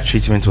 Media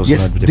treatment was not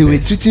the best. Yes, they were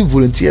treating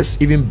volunteers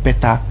even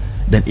better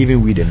than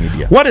even we, the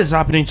media. What is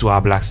happening to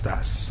our Black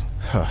Stars?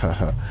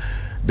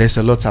 There's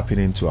a lot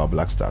happening to our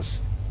Black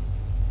Stars.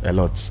 A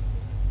lot.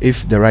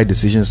 If the right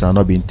decisions are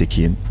not being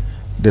taken,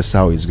 that's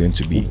how it's going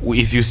to be.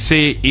 If you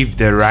say if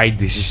the right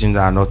decisions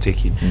are not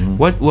taken,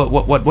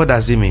 what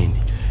does it mean?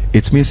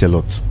 It means a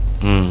lot.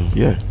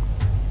 Yeah.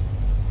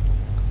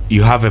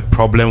 You have a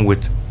problem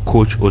with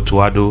Coach Otto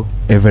Addo.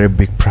 A very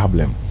big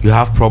problem. You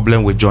have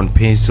problem with John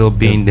Pencil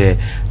being the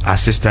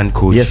assistant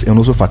coach. Yes, and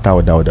also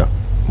Fatah Dawda.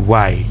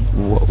 Why?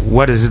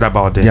 What is it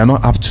about them? They are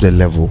not up to the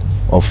level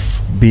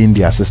of being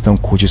the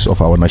assistant coaches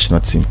of our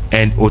national team.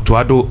 And Otto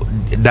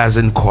Addo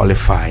doesn't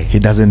qualify. He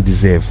doesn't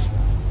deserve.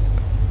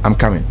 I'm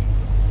coming.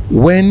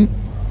 When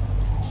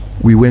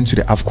we went to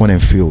the AFCON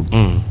and failed,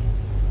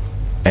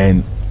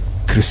 and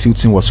Chris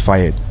Hilton was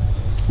fired,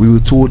 we were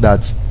told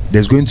that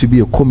there's going to be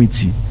a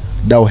committee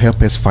that will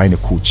help us find a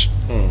coach.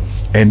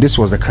 And this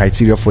was the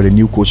criteria for the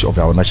new coach of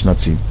our national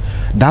team.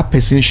 That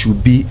person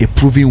should be a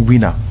proven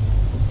winner.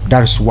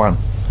 That is one.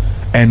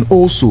 And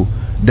also,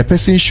 the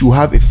person should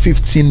have a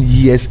 15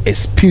 years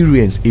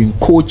experience in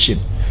coaching.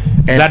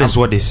 And that is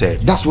what they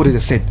said. That's what they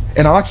said.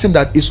 And I asked him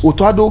that, is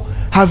Otto Addo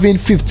having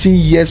 15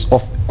 years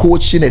of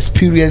coaching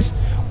experience?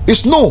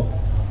 It's no.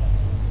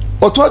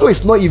 Otto Addo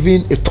is not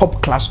even a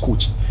top class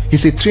coach.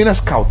 He's a trainer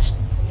scout.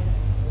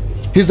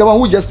 He's the one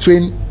who just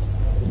trained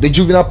the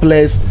juvenile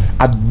players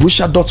at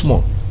Borussia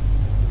Dortmund.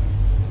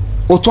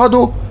 Otto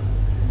Addo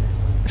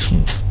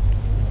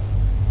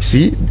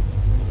See,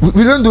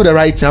 we don't do the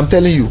right thing. I'm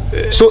telling you.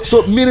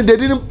 So meaning they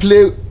didn't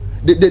play.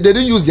 They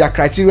didn't use their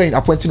criteria in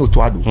appointing Otto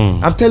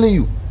Addo. I'm telling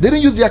you, they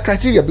didn't use their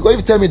criteria, because if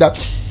you tell me that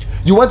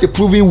you want a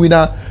proven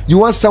winner, you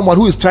want someone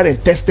who is tried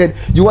and tested,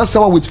 you want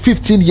someone with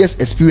 15 years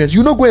experience,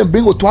 you not go and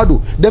bring Otto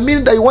Addo. That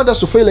means that you want us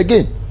to fail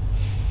again.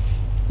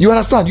 You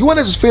understand? You want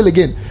us to fail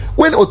again.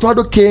 When Otto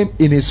Addo came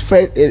in his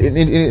first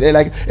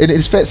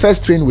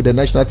first training with the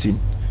national team,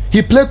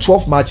 he played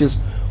 12 matches,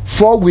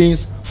 4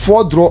 wins,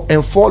 4 draws,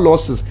 and 4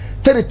 losses.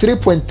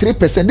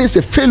 33.3%. This is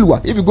a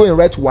failure. If you go and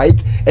write white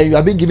and you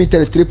have been given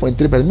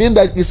 33.3%, meaning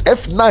that it's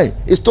F9.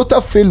 It's total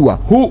failure.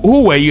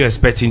 Who were you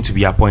expecting to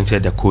be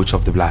appointed the coach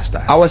of the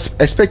Blasters? I was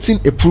expecting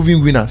a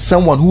proven winner,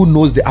 someone who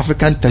knows the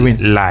African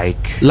terrain,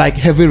 like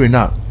Hervé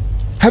Renard.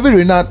 Hervé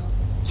Renard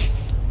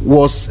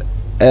was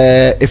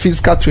a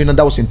physical trainer.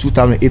 That was in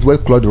 2008 when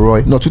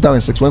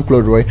 2006 when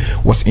Claude Roy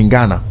was in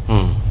Ghana.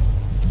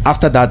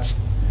 After that,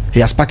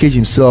 he has packaged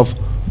himself,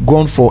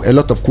 gone for a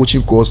lot of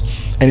coaching course,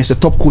 and he's a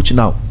top coach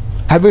now.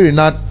 Hervé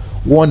Renard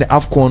won the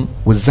AFCON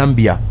with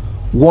Zambia,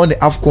 won the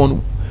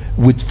AFCON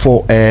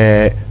for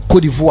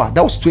Cote d'Ivoire.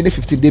 That was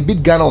 2015. They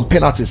beat Ghana on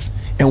penalties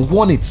and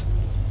won it.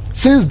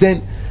 Since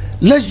then,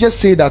 let's just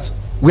say that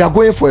we are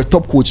going for a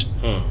top coach.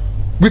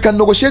 We can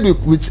negotiate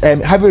with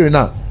Hervé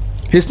Renard.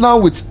 He's now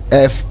with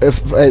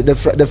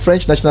the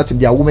French national team,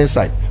 their women's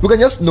side. We can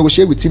just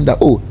negotiate with him that,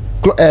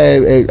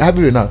 Hervé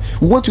Renard,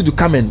 we want you to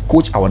come and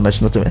coach our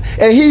national team,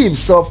 and he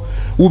himself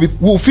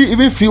will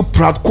feel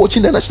proud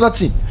coaching the national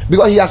team,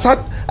 because he has had,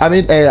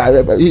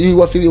 he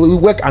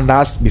worked under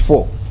us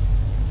before.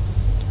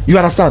 You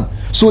understand?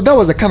 So that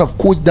was the kind of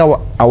coach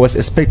that I was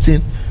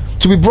expecting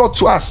to be brought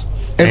to us,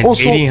 and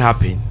also it didn't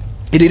happen.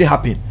 It didn't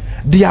happen.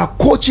 There are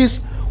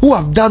coaches who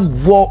have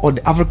done well on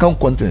the African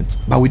continent,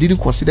 but we didn't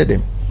consider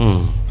them.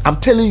 I'm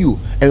telling you.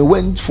 And we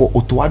went for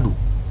Otto Addo.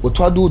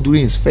 Otto Addo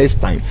during his first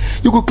time,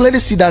 you could clearly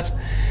see that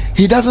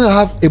he doesn't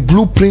have a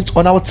blueprint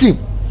on our team.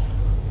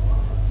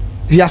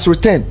 He has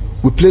returned.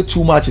 We played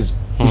 2 matches.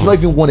 We've not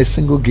even won a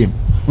single game.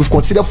 We've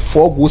considered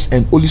 4 goals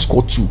and only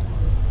scored 2.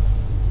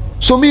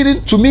 So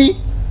meaning, to me,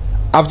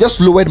 I've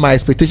just lowered my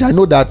expectation. I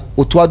know that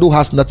Otto Addo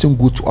has nothing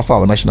good to offer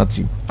our national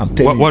team. I'm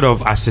telling you. What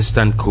of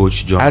assistant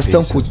coach John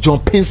Coach John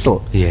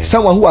Pinsel? Yeah.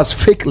 Someone who has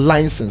fake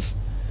license.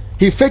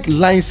 He fake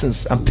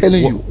license. I'm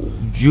telling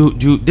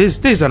you.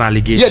 There's an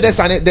allegation.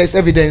 Yeah, there's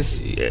evidence.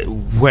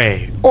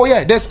 Where? Oh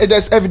yeah,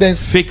 there's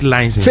evidence. Fake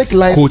license. Fake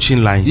license.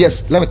 Coaching license.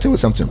 Yes. Let me tell you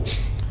something.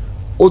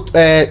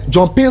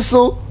 John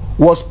Pinsel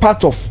was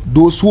part of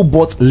those who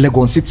bought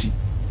Legon City.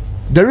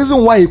 The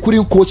reason why he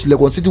couldn't coach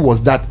Legon City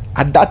was that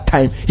at that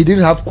time he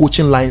didn't have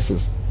coaching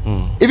license.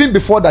 Even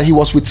before that, he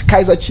was with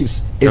Kaizer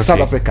Chiefs in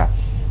South Africa.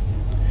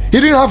 He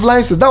didn't have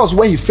license. That was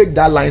when he faked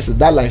that license.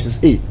 That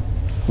license A.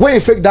 When he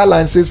faked that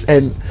license,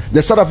 and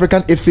the South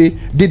African FA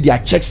did their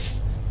checks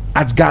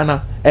at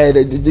Ghana,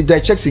 their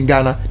checks in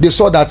Ghana, they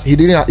saw that he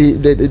didn't.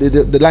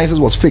 The license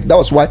was fake. That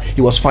was why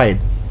he was fired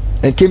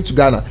and came to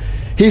Ghana.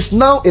 He's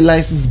now a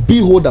license B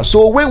holder.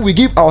 So when we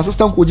give our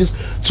assistant coaches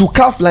to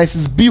CAF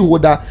license B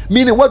holder,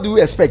 meaning what do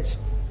we expect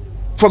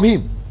from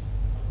him?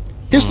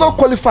 He's not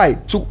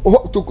qualified to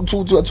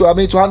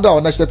handle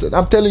our national team.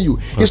 I'm telling you,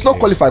 he's not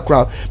qualified,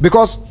 crowd,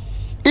 because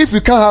if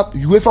we can't have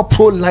UEFA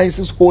Pro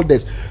license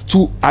holders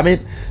to handle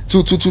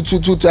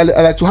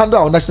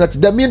our national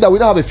team, that means that we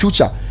don't have a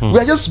future. We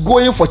are just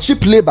going for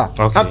cheap labor.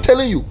 I'm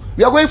telling you,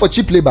 we are going for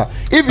cheap labor.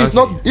 If it's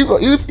not,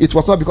 if it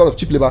was not because of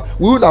cheap labor,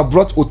 we would have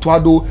brought Otto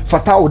Addo,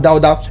 Fatah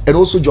Odauda, and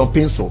also John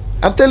Pinsel.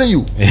 I'm telling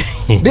you,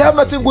 they have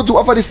nothing good to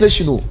offer this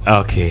nation.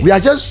 We are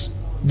just.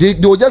 They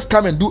will just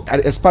come and do an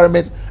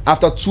experiment.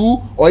 After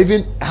 2 or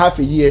even half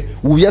a year,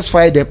 we'll just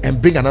fire them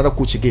and bring another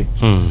coach again.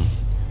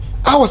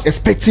 I was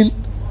expecting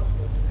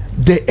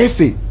the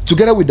FA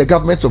together with the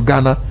government of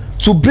Ghana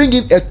to bring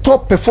in a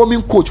top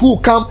performing coach who will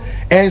come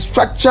and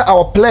structure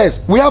our players.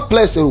 We have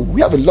players,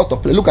 we have a lot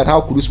of players. Look at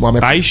how Kudus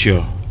Mohamed. Are you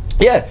sure?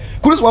 Yeah,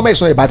 Kudus Mohamed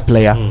is not a bad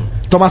player.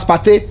 Thomas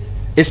Partey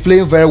is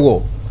playing very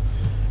well,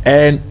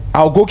 and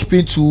our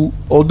goalkeeping too,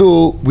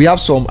 although we have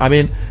some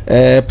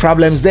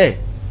problems there.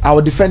 Our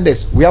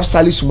defenders, we have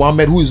Salisu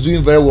Mohammed, who is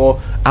doing very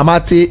well.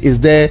 Amate is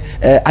there,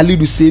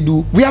 Alidu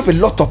Seydou. We have a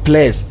lot of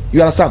players.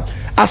 You understand?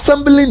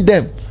 Assembling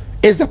them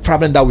is the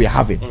problem that we are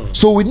having.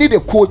 So we need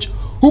a coach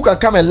who can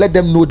come and let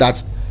them know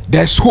that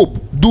there's hope.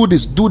 Do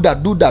this, do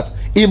that, do that.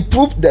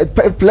 Improve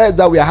the players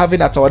that we are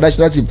having at our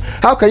national team.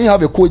 How can you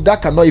have a coach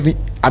that cannot even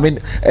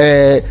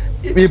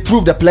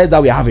improve the players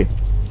that we are having?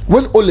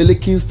 When Olele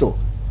Kingston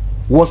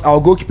was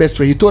our goalkeepers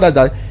trainer, he told us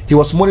that he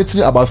was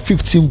monitoring about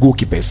 15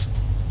 goalkeepers.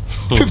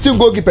 15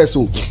 goalkeepers.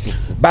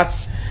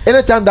 But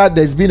anytime that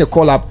there's been a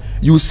call-up,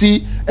 you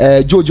see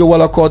Jojo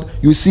Wallacott,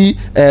 you see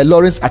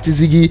Lawrence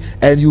Atizigi,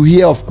 and you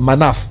hear of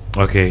Manaf.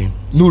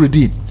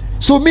 Nuruddin.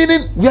 So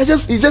meaning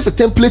it's just a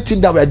template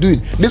thing that we are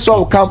doing. This one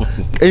will come,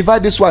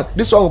 invite this one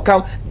will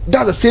come.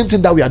 That's the same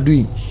thing that we are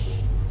doing.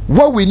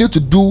 What we need to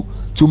do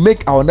to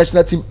make our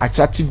national team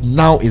attractive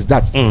now is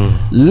that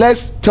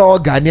let's tell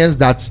Ghanaians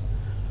that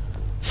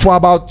for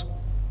about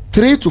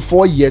 3 to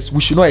 4 years,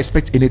 we should not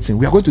expect anything.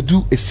 We are going to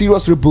do a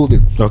serious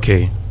rebuilding.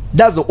 Okay.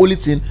 That's the only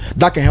thing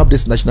that can help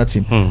this national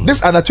team.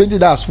 This under 20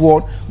 that has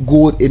won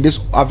gold in this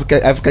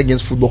Africa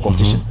Games football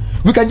competition.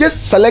 We can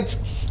just select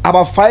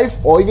about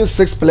 5 or even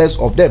 6 players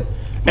of them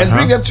and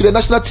bring them to the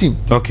national team.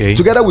 Okay.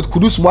 Together with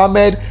Kudus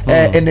Mohammed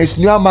and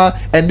Esnyama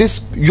and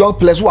these young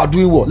players who are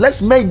doing well.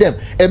 Let's make them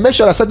and make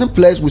sure that certain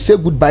players will say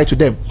goodbye to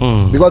them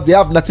because they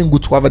have nothing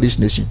good to offer this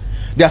nation.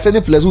 There are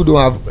certain players who don't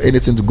have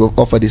anything to go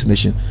offer this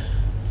nation.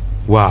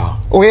 Wow.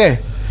 Oh yeah.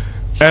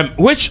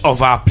 Which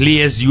of our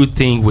players you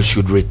think we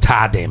should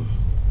retire them?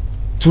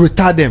 To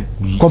retire them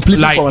completely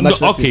Like, from our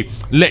national okay,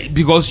 team.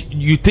 because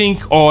you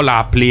think all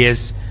our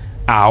players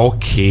are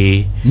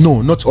okay.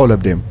 No, not all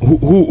of them.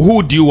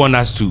 Who do you want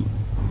us to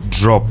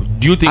drop?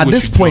 Do you think At we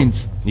this should point,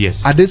 drop?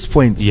 Yes. At this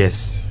point,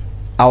 yes,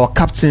 our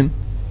captain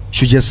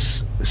should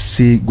just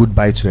say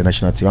goodbye to the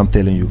national team. I'm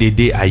telling you.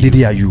 Dede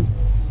Ayew.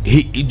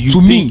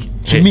 To me,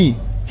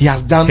 he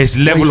has done his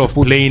level of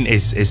playing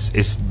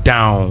is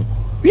down.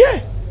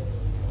 Yeah.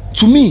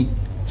 To me,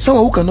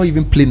 someone who cannot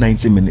even play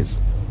 90 minutes.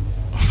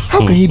 How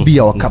can he be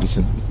our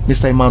captain,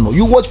 Mr. Emmanuel?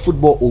 You watch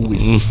football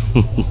always.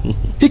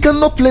 He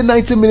cannot play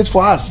 90 minutes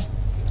for us.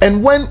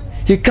 And when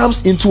he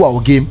comes into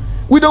our game,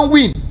 we don't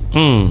win.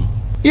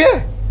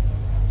 Yeah.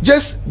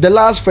 Just the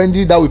last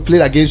friendly that we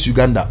played against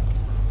Uganda.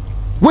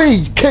 When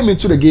he came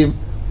into the game,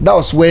 that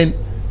was when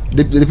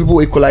the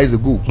people equalized the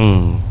goal.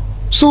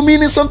 So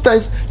meaning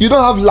sometimes you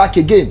don't have luck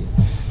again.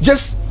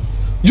 Just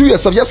you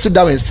yourself just sit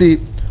down and say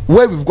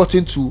where we've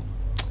gotten to.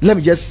 Let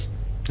me just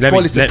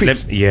call it a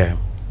quit. Yeah.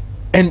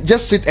 And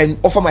just sit and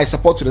offer my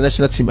support to the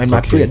national team and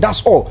my prayer.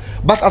 That's all.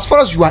 But as far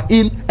as you are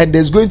in and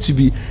there's going to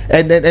be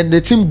and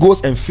the team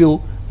goes and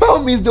fail, by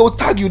all means they will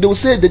tag you. They will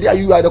say the day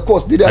you are the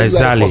cause. The day you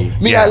are the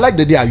cause. Me, I like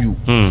the day you.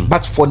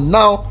 But for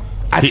now,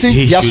 I think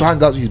he has to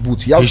hang out his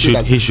boots.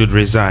 He should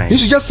resign. He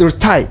should just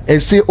retire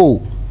and say,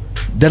 oh,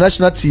 the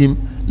national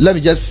team, let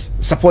me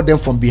just support them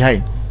from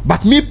behind.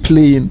 But me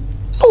playing,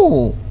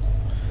 no.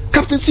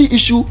 Captaincy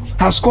issue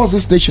has caused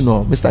this nation,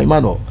 Mr.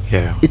 Emmanuel.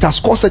 Yeah. It has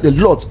caused it a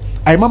lot.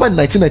 I remember in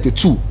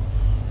 1992.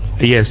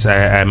 Yes,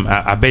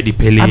 Abedi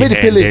Pele and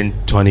then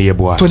Tony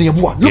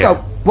Yeboah. Look at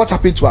what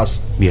happened to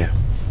us. Yeah.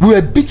 We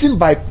were beaten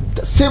by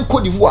the same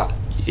Côte d'Ivoire.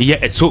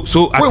 Yeah,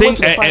 so I think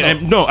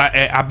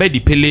Abedi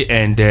Pele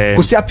and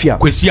Kwesi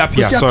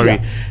Appiah, sorry,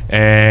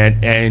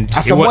 and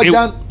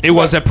it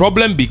was a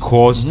problem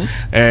because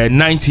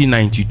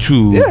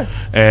 1992,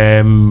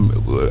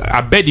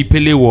 Abedi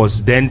Pele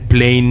was then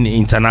playing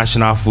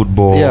international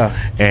football,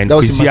 and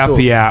Kwesi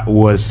Appiah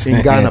was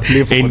in Ghana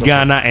in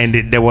Ghana,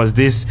 and there was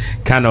this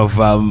kind of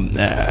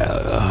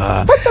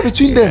battle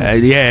between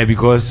them.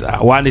 Because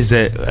one is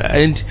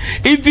and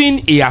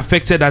even it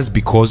affected us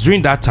because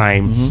during that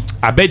time,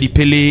 Abedi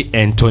Pele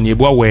and Tony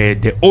Yeboah were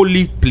the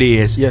only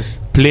players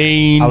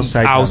playing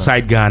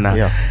outside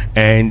Ghana.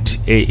 And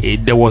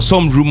there was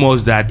some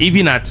rumors that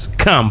even at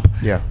camp,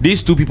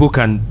 these two people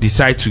can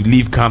decide to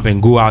leave camp and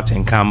go out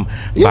and come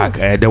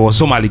back. There were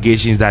some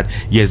allegations that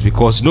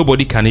because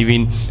nobody can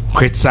even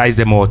criticize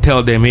them or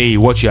tell them, hey,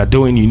 what you are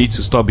doing, you need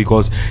to stop,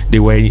 because they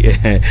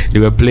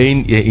were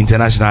playing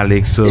international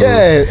leagues. So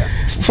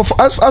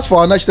as for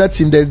our national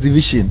team, there's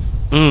division.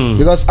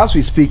 Because as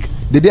we speak,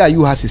 the day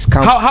you has his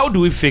camp. How do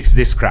we fix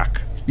this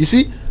crack? You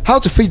see, how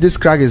to fix this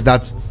crack is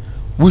that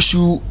we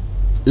should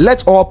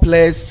let all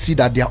players see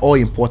that they are all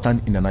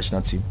important in the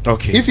national team.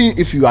 Okay.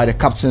 If you are the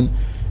captain,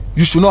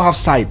 you should not have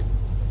side,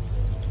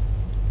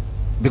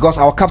 because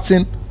our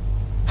captain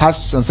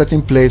has some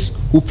certain players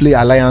who play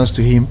alliance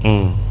to him.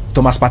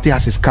 Thomas Partey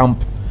has his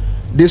camp.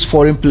 These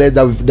foreign players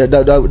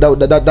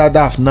that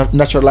have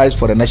naturalized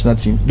for the national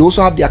team, they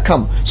also have their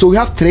camp. So we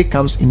have 3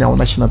 camps in our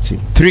national team.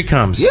 3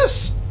 camps?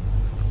 Yes.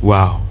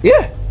 Wow.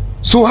 Yeah.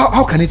 So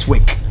how can it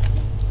work?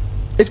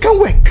 It can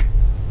work.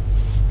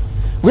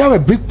 We have a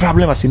big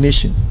problem as a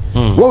nation.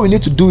 What we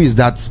need to do is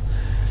that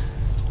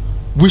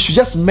we should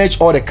just merge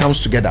all the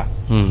camps together.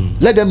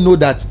 Let them know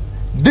that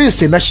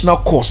this is a national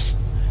cause.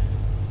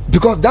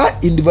 Because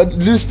that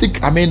individualistic,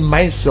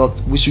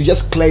 mindset, we should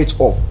just clear it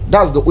off.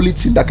 That's the only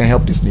thing that can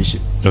help this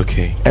nation.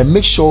 Okay. And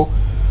make sure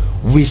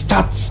we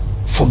start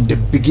from the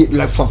beginning,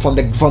 like from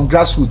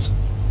grassroots.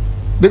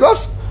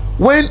 Because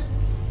when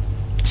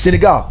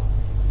Senegal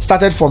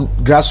started from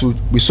grassroots,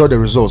 we saw the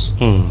results.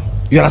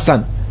 You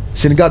understand?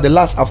 Senegal, the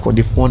last AFCON,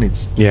 they've won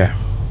it. Yeah.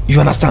 You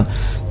understand?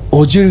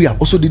 Algeria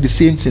also did the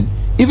same thing.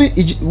 Even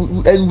Egypt,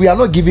 and we are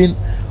not giving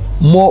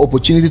more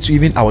opportunity to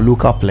even our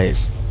local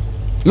players.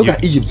 Look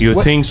at Egypt.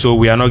 You think so?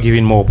 We are not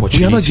giving more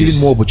opportunities. We are not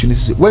giving more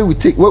opportunities. When we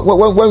take,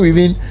 when we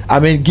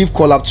even, give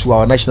call up to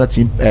our national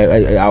team,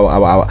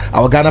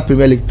 our Ghana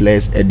Premier League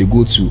players, and they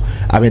go to,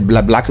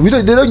 Blacks. They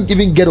don't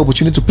even get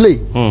opportunity to play.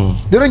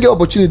 They don't get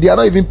opportunity. They are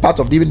not even part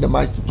of even the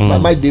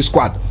match day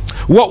squad.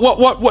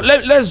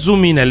 Let's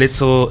zoom in a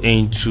little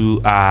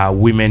into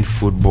women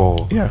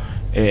football.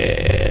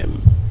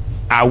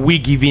 Are we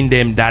giving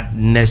them that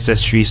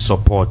necessary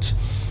support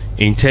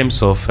in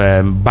terms of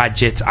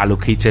budget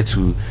allocated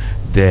to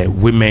the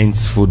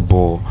women's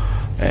football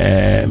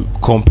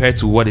compared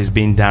to what is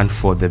being done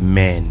for the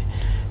men?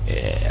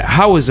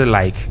 how is it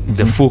like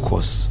the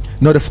focus?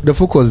 No, the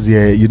focus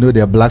there, you know,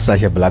 they're Black Stars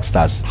here, Black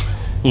Stars.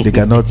 They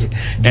cannot.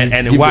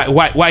 and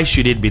why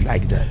should it be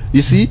like that?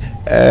 You see,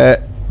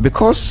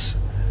 because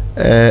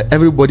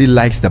everybody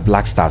likes the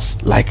Black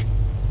Stars. Like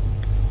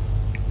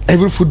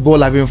every football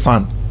loving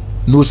fan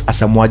knows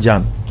Asamoah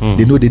Gyan.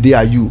 They know the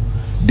DRU.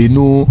 They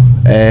know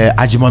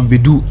Ajiman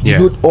Bedu. They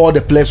know all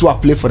the players who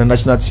have played for the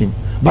national team.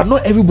 But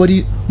not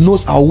everybody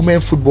knows our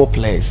women football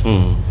players.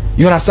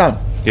 You understand?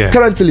 Yeah.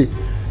 Currently,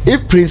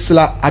 if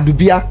Princella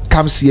Adubia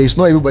comes here, it's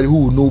not everybody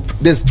who will know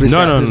this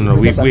Princella. No.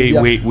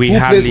 We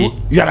hardly.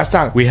 You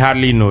understand? We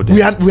hardly know them.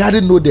 We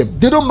hardly know them.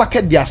 They don't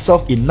market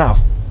themselves enough.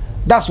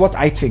 That's what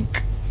I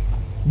think.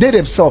 They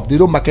themselves, they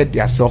don't market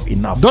themselves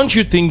enough. Don't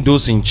you think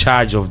those in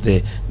charge of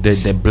the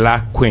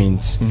Black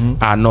Queens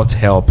are not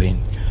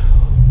helping?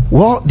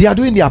 Well, they are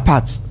doing their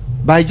part.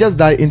 But just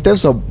that in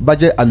terms of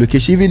budget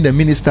allocation, even the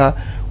minister,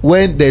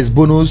 when there's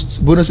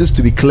bonuses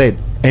to be cleared,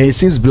 and he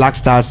sees Black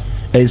Stars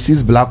and he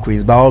sees Black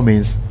Queens, by all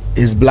means,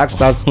 it's Black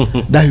Stars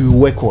that he will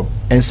work on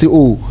and say,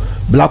 oh,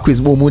 Black Queens,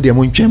 you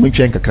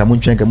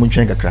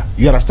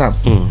understand?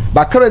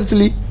 But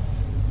currently,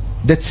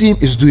 the team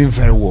is doing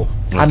very well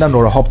under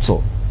Nora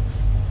Hoptel,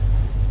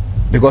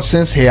 because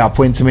since her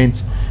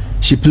appointment,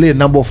 she played a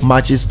number of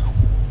matches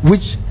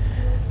which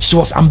she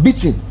was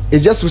unbeaten.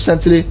 It's just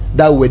recently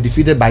that we were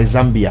defeated by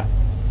Zambia.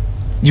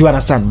 You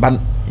understand? But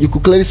you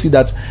could clearly see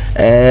that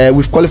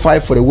we've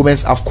qualified for the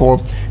women's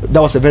AFCON. That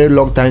was a very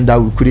long time that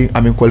we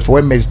couldn't qualify.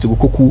 When Messi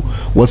Tugukuku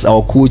was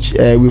our coach,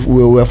 we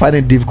were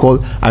finding it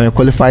difficult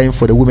qualifying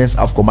for the women's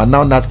AFCON. But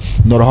now that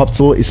Nora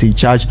Hoptel is in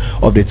charge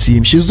of the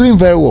team, she's doing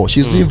very well.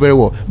 She's doing very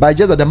well. But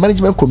just that the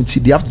management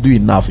committee, they have to do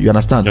enough. You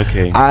understand?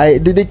 Okay.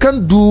 They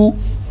can't do.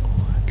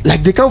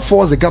 Like they can't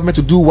force the government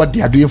to do what they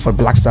are doing for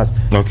Black Stars.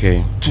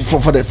 Okay.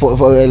 For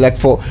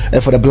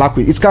the Black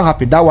Queens, it can't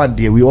happen. That one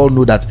day we all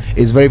know that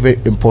it's very, very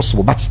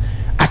impossible. But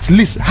at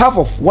least half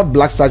of what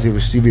Black Stars is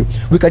receiving,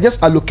 we can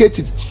just allocate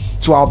it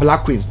to our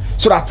Black Queens,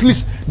 so that at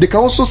least they can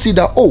also see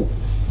that, oh,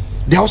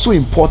 they're also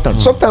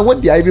important. Sometimes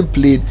when they are even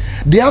playing,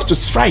 they have to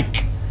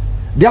strike.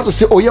 They have to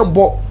say, oh yeah,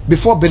 but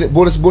before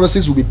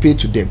bonuses will be paid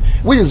to them,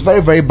 which is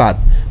very, very bad.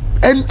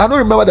 And I don't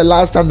remember the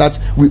last time that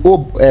we owe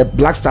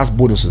Black Stars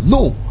bonuses.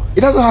 No,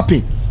 it doesn't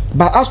happen.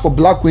 But as for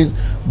Black Queens,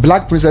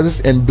 Black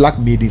Princesses, and Black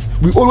Maidens,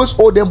 we always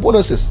owe them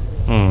bonuses.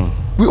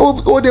 We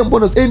owe them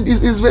bonus, and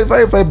it's very,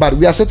 very, very bad.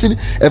 We are setting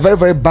a very,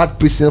 very bad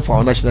precedent for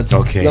our national team.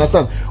 Okay. You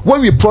understand?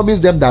 When we promise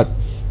them that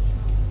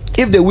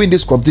if they win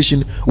this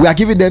competition, we are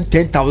giving them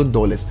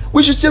 $10,000,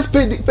 we should just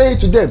pay it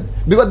to them,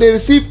 because they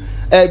receive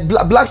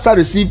Black Star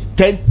receive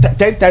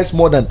 10 times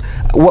more than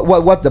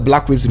what the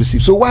Black Queens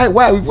receive. So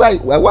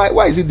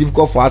why is it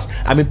difficult for us?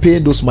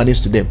 Paying those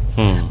monies to them.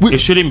 It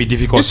shouldn't be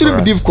difficult. It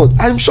shouldn't be difficult.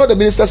 I'm sure the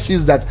minister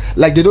sees that,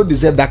 like, they don't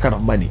deserve that kind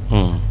of money.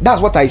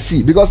 That's what I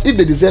see. Because if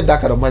they deserve that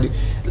kind of money,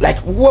 like,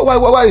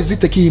 why is it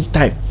taking him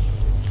time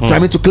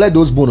to clear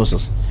those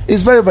bonuses?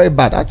 It's very, very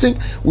bad. I think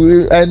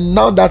and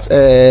now that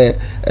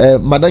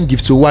Madam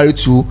Giftuwari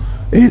too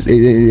is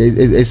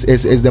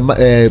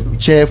the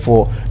chair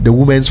for the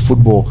women's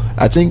football,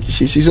 I think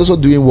she's also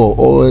doing well.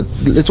 Or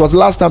it was the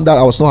last time that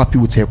I was not happy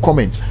with her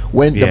comments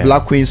when the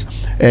Black Queens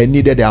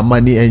needed their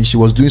money, and she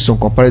was doing some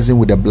comparison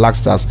with the Black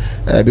Stars,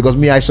 because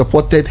I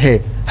supported her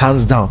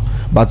hands down.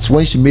 But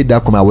when she made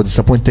that comment, I was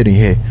disappointed in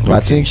her. But I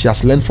think she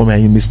has learned from her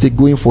mistake.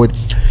 Going forward,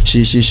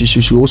 she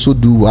should also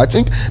do well. I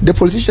think the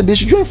politicians, they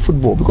should join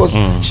football, because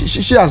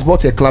she has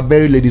bought her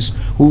Clubberry ladies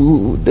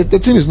who the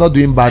team is not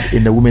doing bad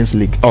in the women's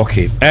league.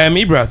 Okay,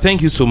 Ibra,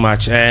 thank you so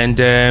much. And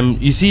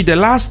you see, the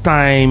last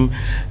time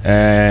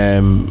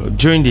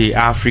during the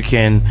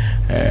African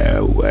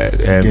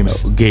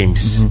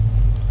games,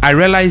 I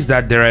realized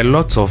that there are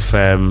lots of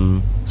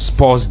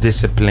sports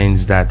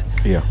disciplines that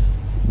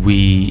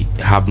we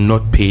have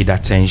not paid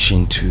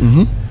attention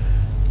to.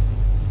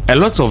 A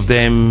lot of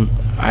them,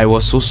 I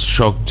was so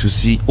shocked to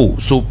see, oh,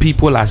 so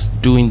people are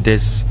doing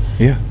this.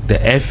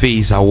 The FA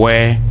is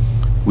aware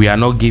we are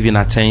not giving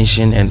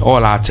attention, and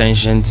all our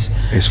attentions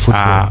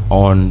are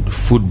on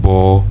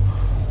football.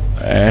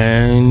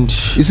 And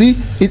you see,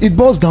 it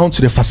boils down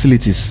to the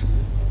facilities.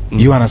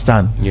 You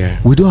understand?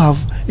 We don't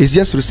have. It's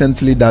just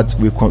recently that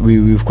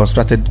we've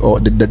constructed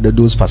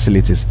those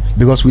facilities,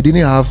 because we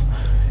didn't have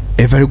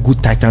a very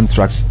good Titan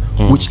tracks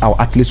which our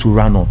athletes will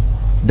run on.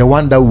 The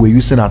one that we were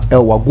using at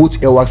Elwa, go to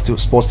Elwa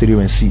Sports Stadium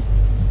and see.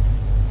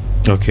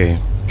 Okay.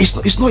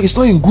 It's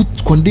not in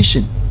good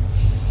condition.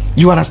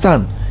 You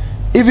understand?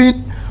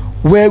 Even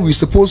where we're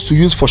supposed to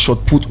use for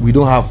shot put, we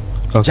don't have.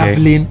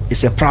 Javelin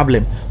is a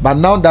problem. But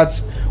now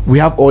that we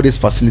have all these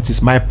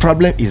facilities, my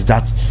problem is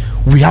that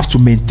we have to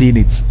maintain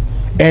it.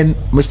 And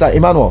Mr.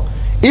 Emmanuel,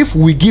 if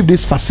we give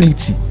this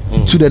facility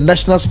to the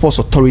National Sports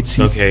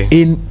Authority,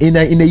 in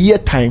a year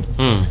time,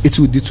 it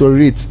will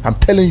deteriorate. I'm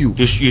telling you.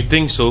 You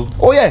think so?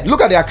 Oh yeah,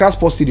 look at the Accra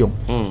Sports Stadium.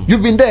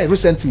 You've been there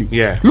recently.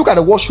 Yeah. Look at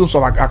the washrooms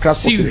of Accra Sports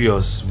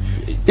Stadium. Serious.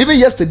 Even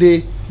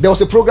yesterday, there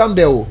was a program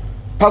there.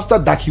 Pastor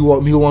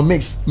Dakiwa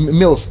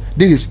Mills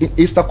did his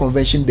Easter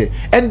convention there,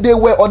 and they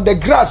were on the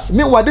grass.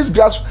 Meanwhile, this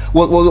grass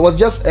was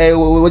just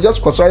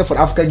constructed for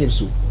African Games.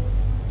 So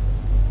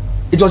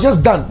it was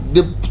just done.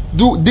 They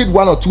did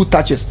 1 or 2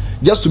 touches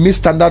just to meet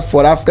standard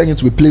for African Games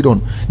to be played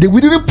on. We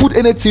didn't put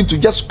anything to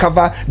just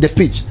cover the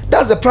pitch.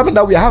 That's the problem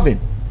that we are having.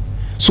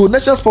 So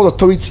National Sports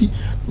Authority,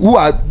 who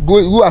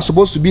are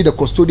supposed to be the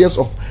custodians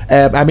of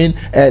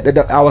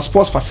our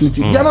sports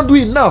facility, they are not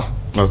doing enough.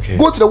 Okay.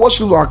 Go to the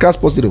washroom of Accra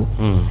Sports Stadium.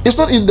 It's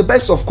not in the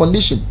best of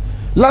condition.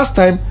 Last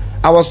time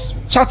I was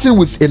chatting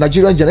with a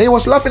Nigerian general, he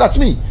was laughing at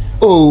me.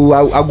 Oh,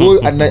 I go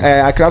and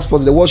Accra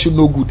Sports, the washroom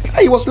no good.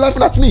 He was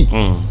laughing at me.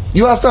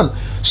 You understand?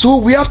 So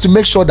we have to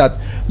make sure that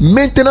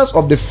maintenance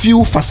of the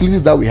few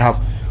facilities that we have.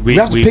 We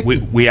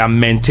are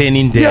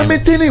maintaining them. We are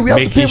maintaining. We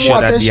have to pay sure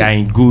more that attention. they are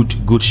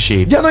in good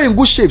shape. They are not in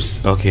good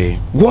shapes. Okay.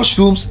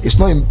 Washrooms is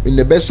not in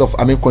the best of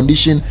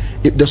condition.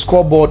 The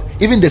scoreboard,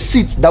 even the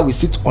seat that we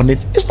sit on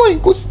it, it's not in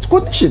good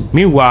condition.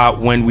 Meanwhile,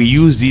 when we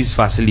use these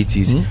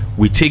facilities,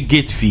 we take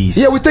gate fees.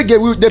 Yeah, we take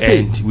gate. They pay.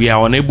 And we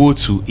are unable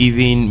to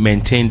even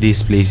maintain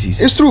these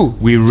places. It's true.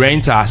 We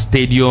rent our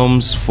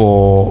stadiums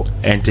for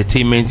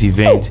entertainment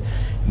events.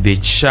 They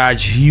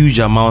charge huge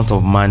amount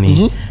of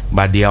money,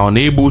 but they are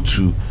unable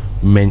to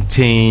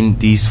maintain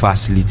these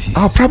facilities.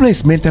 Our problem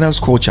is maintenance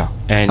culture,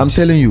 and I'm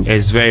telling you,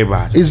 it's very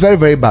bad. It's very,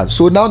 very bad.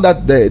 So now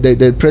that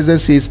the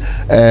president says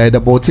the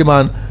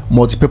Baltimore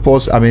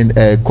multi-purpose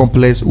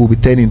complex will be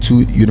turned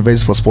into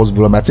University for Sports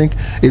Development, I think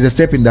it's a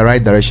step in the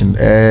right direction.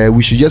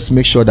 We should just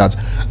make sure that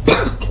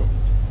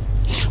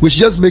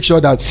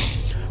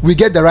we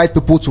get the right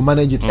people to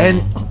manage it,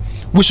 and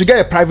we should get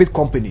a private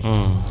company.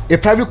 A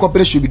private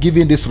company should be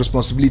given this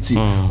responsibility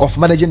of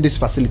managing this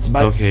facility.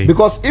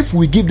 Because if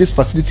we give this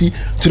facility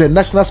to the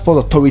National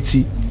Sports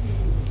Authority,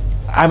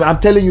 I'm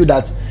telling you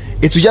that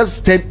it will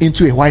just turn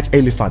into a white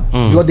elephant.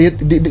 Because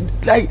they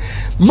like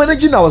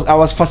managing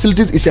our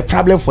facilities is a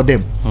problem for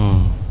them.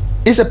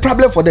 It's a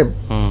problem for them.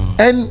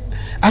 And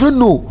I don't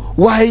know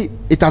why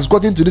it has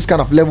gotten to this kind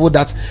of level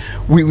that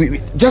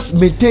we just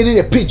maintaining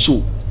a pitch,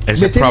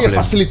 maintaining a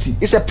facility.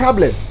 It's a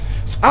problem.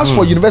 As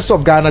for University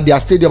of Ghana, their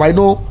stadium, I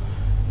know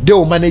they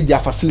will manage their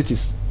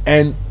facilities.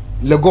 And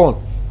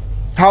Legon,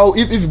 how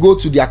if you go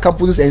to their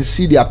campuses and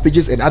see their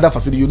pitches and other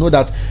facilities, you know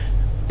that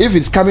if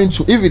it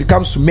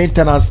comes to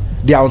maintenance,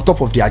 they are on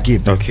top of their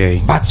game.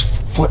 Okay. But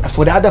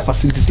for the other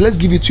facilities, let's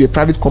give it to a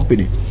private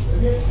company,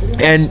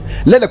 and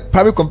let a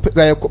private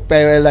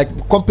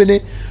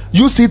company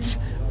use it,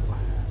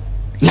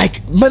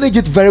 like manage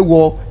it very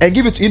well, and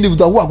give it to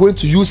individuals who are going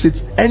to use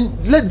it,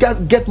 and let guys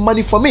get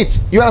money from it.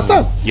 You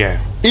understand? Yeah.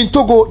 In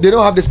Togo, they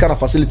don't have this kind of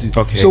facility.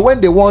 Okay. So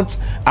when they want,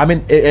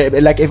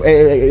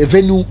 a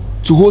venue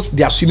to host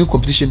their swimming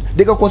competition,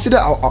 they can consider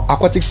our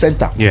aquatic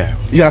center. Yeah.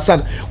 You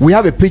understand? We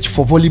have a pitch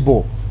for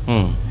volleyball.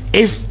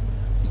 If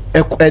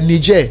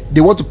Niger,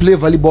 they want to play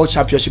volleyball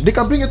championship, they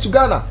can bring it to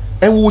Ghana,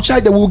 and we will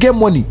charge them. We will get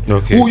money.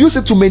 Okay. We will use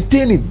it to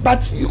maintain it.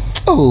 But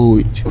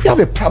we have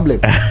a problem.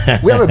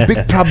 We have a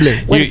big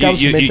problem when it comes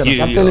to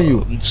maintenance. I'm telling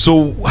you.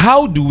 So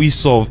how do we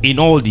solve in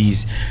all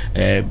these?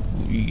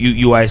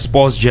 You are a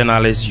sports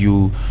journalist.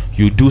 You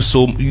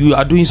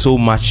are doing so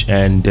much,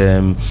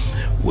 and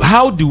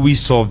how do we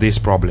solve these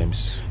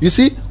problems? You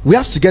see, we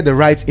have to get the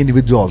right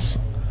individuals.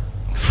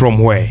 From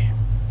where?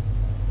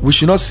 We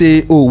should not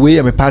say, "Oh, we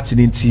am a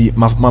party in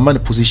my money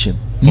position."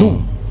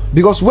 No,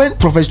 because when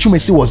Professor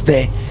Chumesi was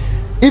there,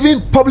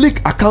 even Public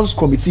Accounts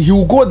Committee, he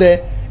will go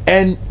there,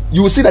 and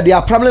you will see that there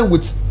are problems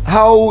with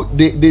how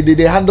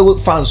they handle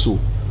fans. So,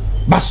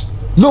 but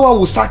no one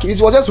will sack him. It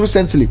was just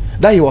recently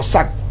that he was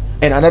sacked,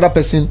 and another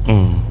person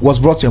was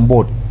brought on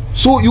board.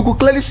 So you could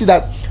clearly see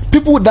that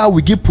people that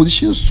we give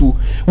positions to,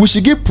 we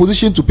should give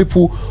position to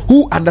people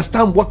who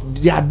understand what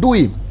they are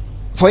doing.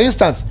 For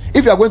instance,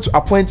 if you are going to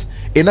appoint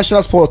a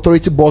National Sports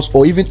Authority boss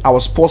or even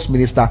our sports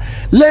minister,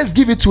 let's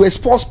give it to a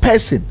sports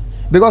person.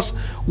 Because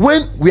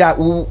when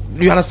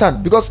you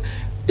understand, because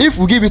if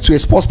we give it to a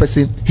sports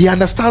person, he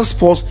understands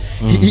sports.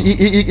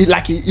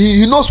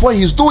 He knows what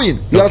he's doing.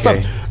 You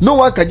understand? No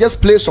one can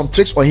just play some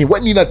tricks on him.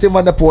 When Nina Tim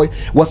Van der Poel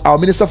was our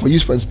Minister for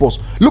Youth and Sports,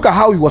 look at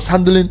how he was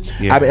handling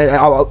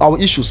our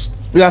issues.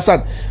 You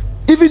understand?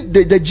 Even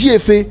the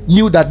GFA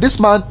knew that this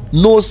man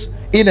knows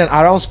in and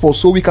around sports,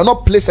 so we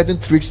cannot play certain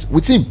tricks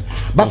with him.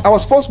 But our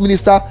sports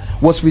minister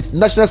was with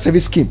National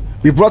Service Scheme.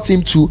 We brought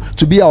him to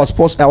be our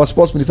sports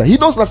minister. He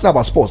knows nothing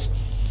about sports.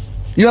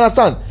 You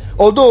understand?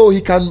 Although he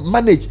can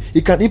manage,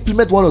 he can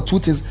implement 1 or 2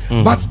 things,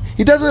 but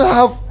he doesn't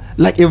have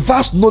like a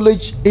vast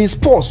knowledge in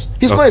sports.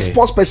 He's not a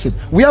sports person.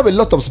 We have a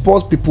lot of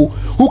sports people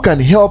who can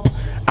help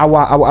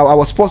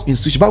our sports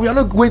institution, but we are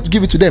not going to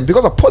give it to them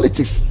because of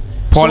politics.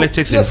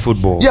 Politics in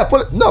football. Yeah,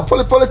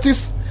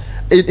 politics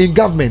in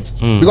government.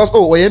 Because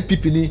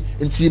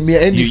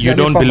you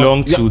don't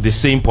belong to the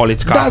same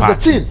political party.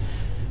 That's the thing.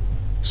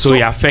 So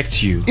it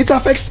affects you. It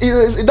affects.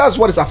 That's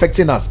what is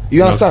affecting us.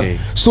 You understand? Okay.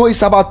 So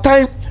it's about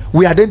time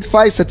we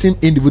identify certain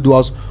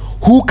individuals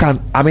who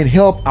can, I mean,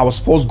 help our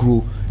sports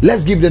grow.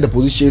 Let's give them the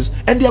positions,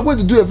 and they are going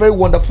to do a very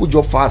wonderful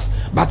job for us.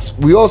 But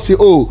we all say,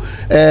 oh,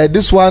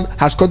 this one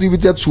has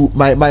contributed to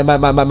my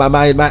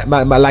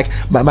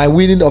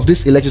winning of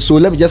this election, so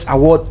let me just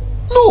award.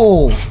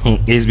 No,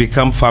 it's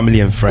become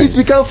family and friends. It's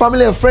become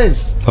family and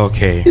friends.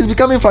 Okay, it's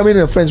becoming family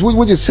and friends,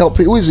 which is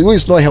helping, which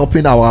is not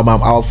helping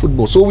our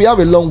football. So we have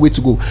a long way to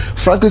go,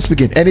 frankly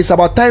speaking. And it's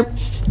about time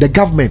the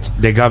government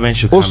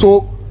should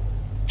also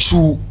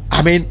should,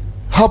 I mean,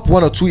 help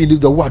one or two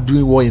individuals who are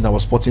doing well in our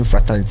sporting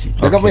fraternity.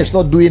 The government is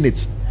not doing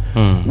it.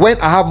 When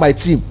I have my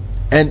team,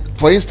 and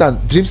for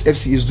instance, Dreams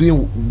FC is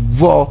doing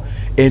well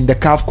in the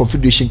CAF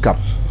Confederation Cup.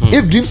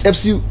 If Dreams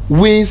FC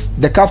wins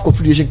the CAF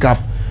Confederation Cup,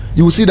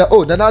 you will see that,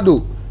 oh,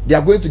 Nanado, they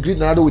are going to greet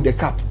Nanado with the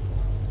cup,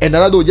 and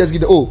Nanado will just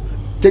give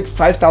take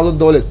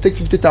 $5,000, take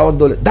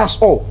 $50,000.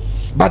 That's all.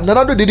 But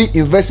Nanado didn't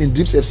invest in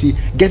Dreams FC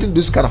getting to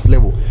this kind of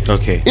level.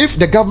 Okay. If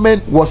the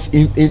government was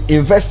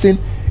investing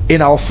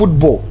in our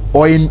football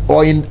or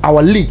in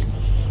our league,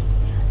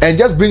 and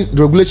just bring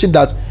the regulation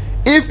that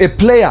if a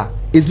player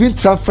is being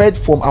transferred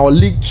from our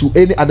league to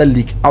any other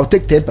league, I'll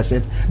take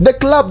 10%. The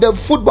club, the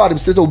football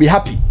administrator will be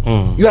happy.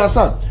 You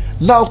understand?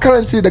 Now,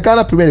 currently, the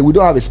Ghana Premier League, we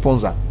don't have a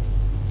sponsor.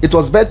 It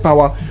was Bed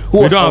Power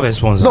we don't have a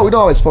sponsor. No, we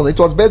don't have a sponsor. It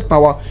was Bed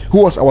Power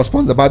who was our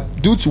sponsor,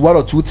 but due to one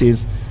or two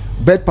things,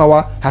 Bed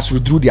Power has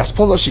withdrew their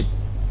sponsorship.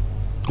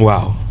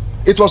 Wow.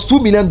 It was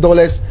 $2 million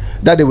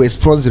that they were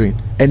sponsoring,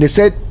 and they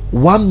said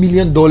 $1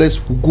 million will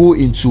go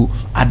into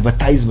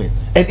advertisement.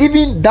 And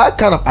even that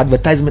kind of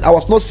advertisement, I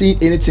was not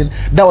seeing anything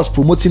that was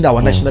promoting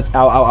our national,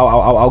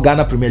 our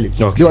Ghana Premier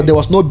League. Okay. There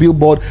was no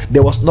billboard,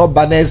 there was no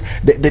banners,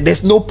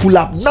 there's no pull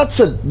up,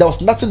 nothing. There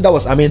was nothing that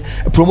was, I mean,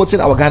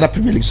 promoting our Ghana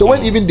Premier League. So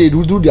when even they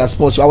do their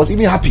sponsor, I was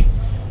even happy.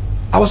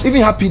 I was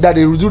even happy that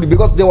they do it,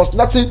 because there was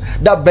nothing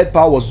that Bed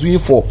Power was doing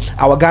for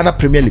our Ghana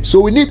Premier League.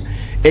 So we need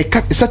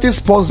a certain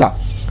sponsor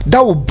that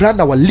will brand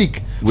our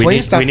league. We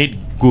need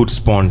good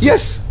sponsors.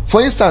 Yes.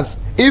 For instance,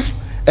 if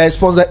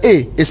sponsor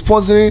A is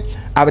sponsoring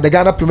the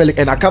Ghana Premier League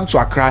and I come to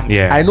Accra,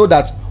 I know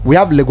that we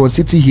have Legon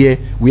City here,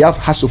 we have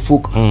House of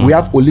Folk, we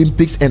have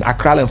Olympics and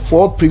Accra, and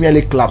 4 Premier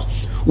League clubs.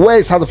 Where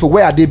is House of Folk?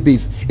 Where are they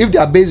based? If they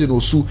are based in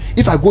Osu,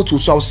 if I go to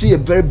Osu, I'll see a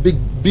very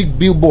big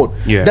billboard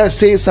that is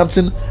saying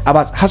something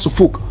about House of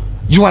Folk.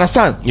 You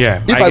understand?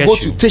 Yeah. If I go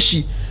to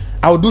Teshi,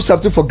 I will do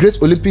something for Great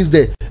Olympics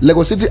there.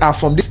 Legon City are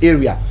from this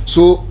area,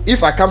 so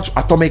if I come to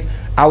Atomic,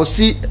 I will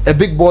see a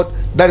big board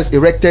that is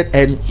erected,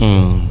 and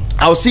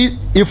I'll see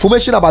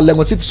information about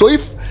Legon City. So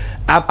if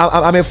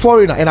I'm a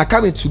foreigner and I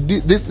come into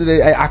this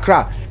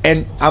Accra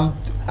and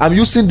I'm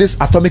using this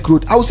Atomic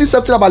Road, I will see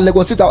something about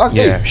Legon City.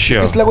 Okay,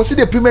 sure. It's Legon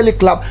City, a Premier League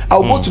club.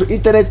 I'll go to the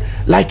internet,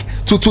 like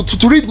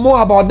to read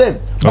more about them.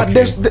 But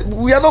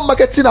we are not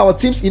marketing our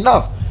teams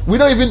enough. We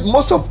don't even,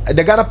 most of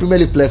the Ghana Premier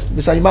League players,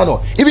 Mr.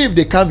 Emmanuel, even if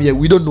they come here,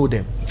 we don't know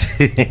them.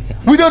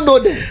 We don't know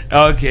them.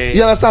 Okay.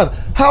 You understand?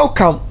 How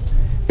come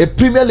a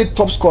Premier League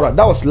top scorer,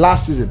 that was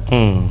last season,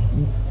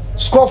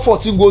 score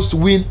 14 goals to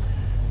win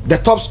the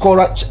top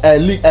scorer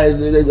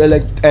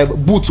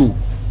Butu,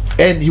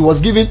 and he was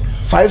given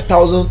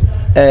 5,000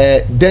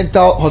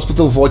 dental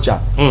hospital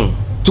voucher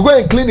to go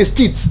and clean his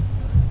teeth?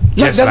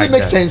 Does it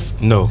make sense?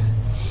 No.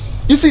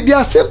 You see, there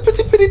are some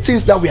petty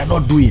things that we are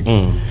not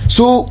doing.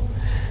 So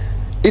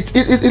it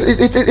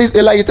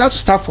has to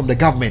start from the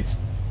government.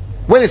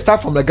 When it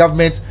starts from the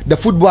government, the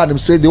football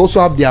administrators, they also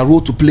have their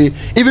role to play.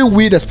 Even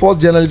we, the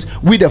sports journalists,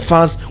 we, the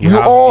fans, we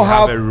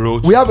have a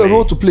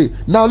role to play.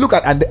 Now look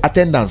at the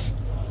attendance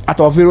at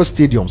our various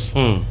stadiums.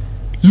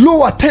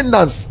 Low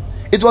attendance.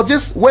 It was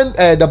just when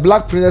the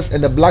Black Princess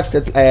and the Black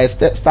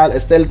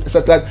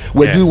Satellite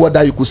were doing what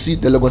that you could see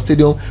the Lagos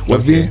Stadium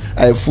was being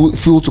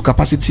full to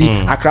capacity.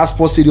 Accra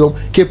Sports Stadium,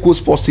 Cape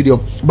Coast Sports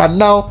Stadium. But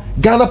now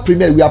Ghana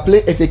Premier, we are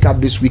playing FA Cup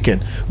this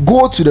weekend.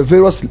 Go to the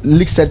various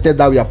league centers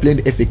that we are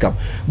playing the FA Cup.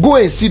 Go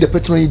and see the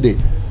patronage day.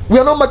 We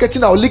are not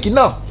marketing our league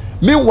enough.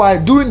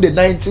 Meanwhile, during the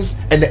 90s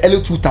and the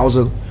early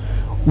 2000s,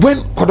 when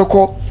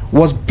Kodoko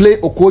was playing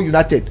Oko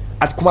United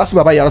at Kumasi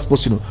Baba Yara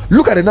Sports Stadium,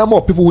 look at the number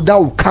of people that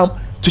will come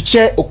to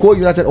cheer Oko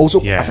United also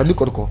as a new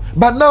Kodoko.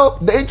 But now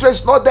the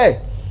interest is not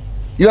there.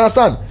 You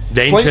understand?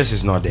 The interest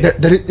is not there.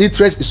 The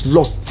interest is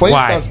lost. For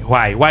instance,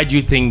 why do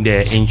you think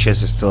the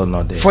interest is still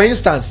not there? For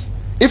instance,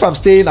 if I'm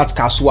staying at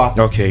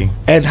Kasua,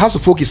 and House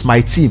of Folk is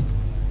my team,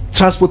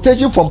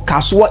 transportation from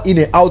Kasua in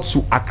and out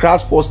to Accra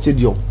Sports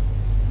Stadium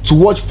to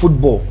watch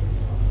football,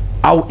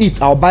 I'll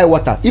eat, I'll buy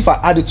water. If I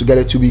add it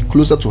together, to be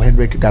closer to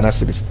 100 Ghana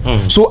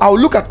cedis. So I'll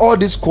look at all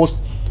these costs.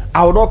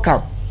 I will not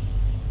come.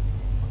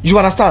 You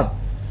understand?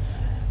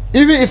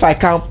 Even if I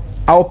come,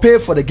 I'll pay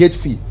for the gate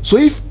fee. So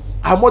if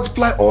I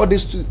multiply all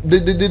these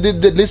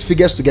these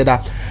figures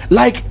together,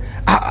 like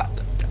I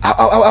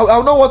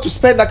don't want to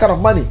spend that kind of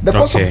money. The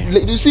cost of,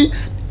 you see,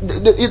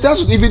 it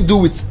has to even do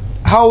with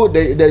how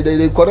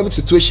the economic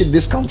situation in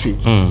this country.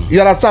 You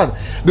understand?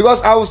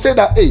 Because I will say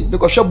that, hey,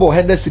 because shop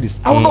 100 cities,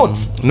 I will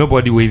not.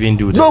 Nobody will even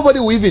do that. Nobody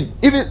will even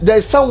there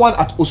is someone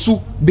at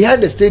Osu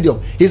behind the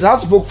stadium. He's a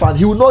House of Folk fan.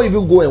 He will not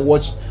even go and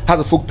watch House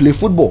of Folk play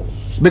football,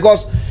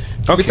 because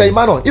Mr.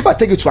 Emmanuel, if I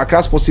take you to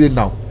Accra Sports Stadium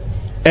now,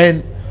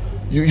 and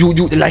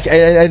you like,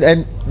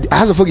 and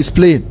House of Folk is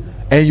playing,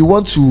 and you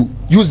want to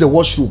use the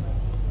washroom,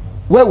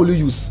 where will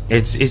you use?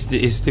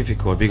 It's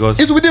difficult because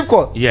It will be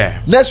difficult.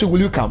 Yeah. Next week,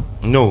 will you come?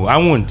 No, I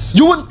won't.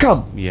 You won't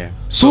come. Yeah.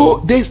 So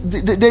there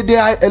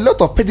are a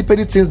lot of petty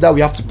things that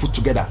we have to put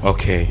together.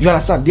 Okay. You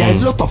understand? There are a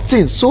lot of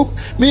things. So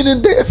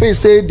meaning the FA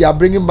say they are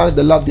bringing back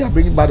the love. They are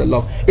bringing back the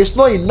love. It's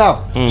not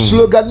enough.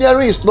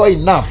 Sloganeering is not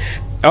enough.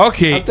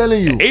 Okay, I'm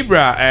telling you.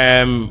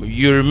 Ibra,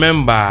 you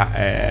remember,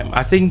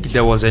 I think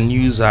there was a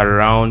news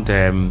around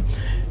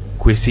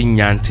Kwesi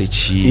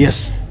Nyantakyi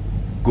Yes.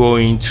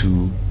 going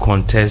to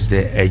contest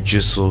the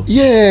Ejiso.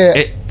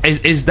 Yeah.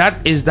 Is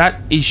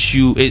that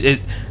issue,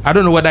 I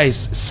don't know whether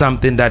it's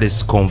something that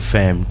is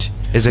confirmed.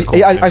 Is it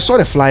confirmed? I saw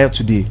the flyer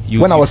today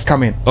when I was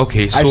coming.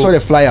 Okay, so I saw the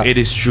flyer. It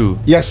is true.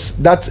 Yes,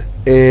 that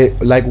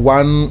like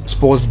one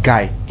sports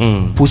guy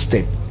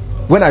posted.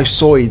 When I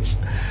saw it,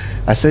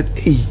 I said,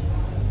 hey,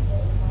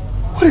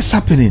 what is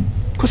happening?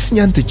 Kwesi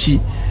Nyantakyi,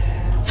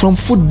 from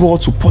football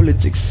to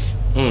politics,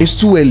 it's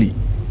too early.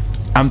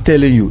 I'm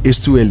telling you, it's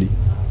too early.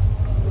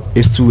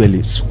 It's too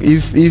early.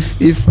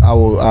 If I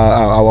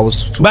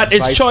was to but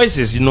it's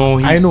choices, you know.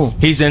 I know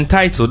he's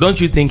entitled. Don't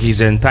you think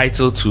he's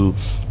entitled to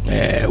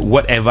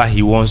whatever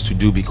he wants to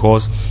do,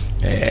 because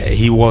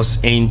he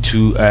was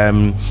into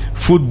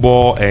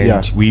football,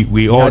 and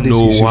we all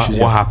know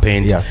what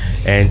happened. Yeah.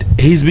 And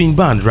he's been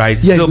banned, right?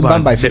 Yeah, he's been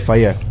banned by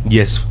FIFA. Yeah.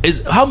 Yes.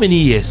 How many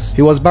years?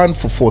 He was banned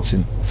for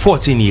 14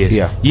 years.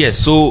 Yeah. Yes,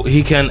 so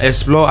he can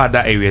explore other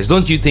areas.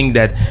 Don't you think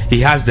that he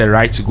has the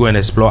right to go and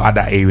explore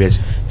other areas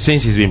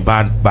since he's been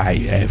banned by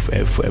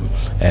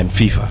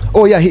FIFA?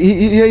 Oh yeah,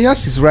 he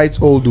has his rights,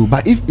 all do.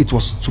 But if it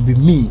was to be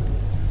me,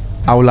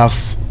 I would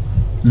have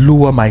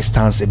lowered my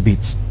stance a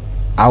bit.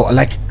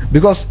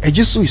 Because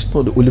Ejiso is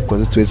not the only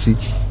constituency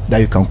that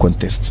you can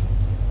contest.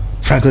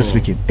 Frankly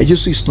speaking,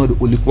 Ejiso is not the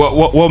only.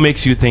 What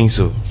makes you think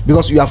so?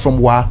 Because you are from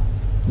Wa.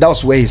 That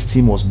was where his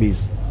team was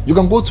based. You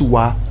can go to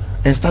Wa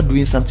and start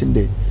doing something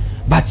there.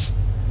 But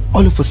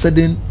all of a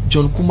sudden,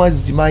 John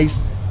Kuma's demise,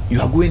 you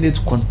are going there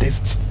to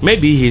contest.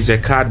 Maybe he's a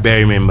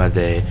card-bearing member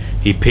there.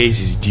 He pays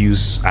his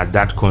dues at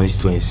that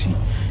constituency.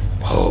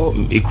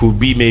 It could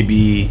be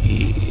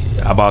maybe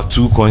about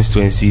 2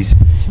 constituencies.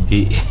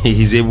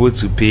 He's able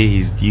to pay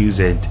his dues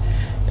and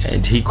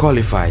he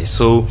qualifies.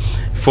 So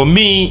for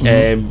me,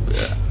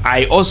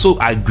 I also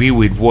agree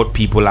with what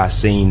people are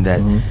saying,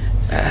 that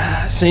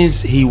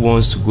since he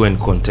wants to go and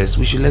contest,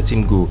 we should let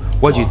him go.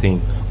 What do you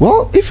think?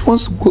 Well, if he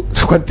wants to go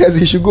to contest,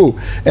 he should go.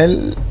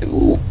 And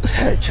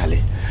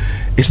Charlie,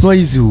 it's not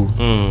easy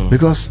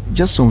because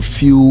just some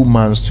few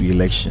months to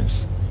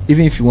elections.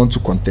 Even if you want to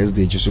contest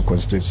the Ejiso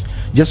constituency,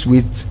 just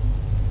wait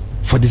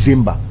for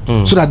December,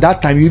 so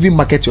that time you even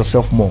market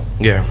yourself more.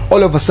 Yeah.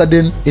 All of a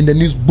sudden in the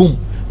news, boom,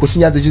 Kwesi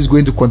Nyantakyi is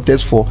going to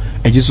contest for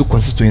Ejiso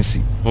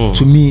constituency.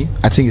 To me,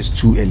 I think it's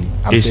too early.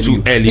 It's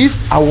too early.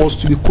 If I was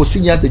to be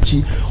Kwesi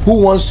Nyantakyi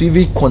who wants to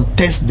even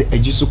contest the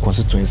Ejiso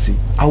constituency,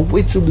 I'll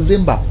wait till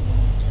December.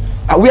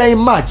 We are in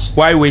March.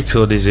 Why wait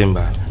till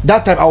December?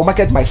 That time I'll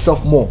market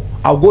myself more.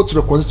 I'll go to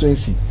the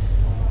constituency.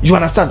 You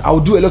understand?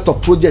 I'll do a lot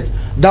of projects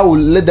that will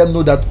let them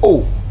know that,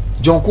 oh,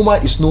 John Kuma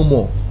is no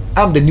more.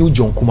 I'm the new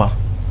John Kuma.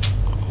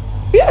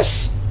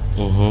 Yes.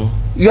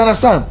 You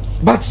understand?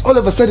 But all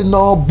of a sudden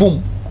now,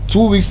 boom,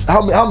 2 weeks.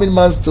 How many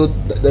months till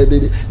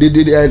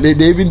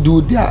they even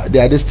do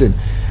their this thing?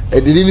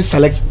 They didn't even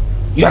select.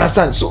 You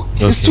understand? So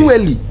it's too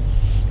early.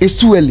 It's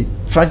too early.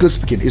 Frankly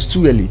speaking, it's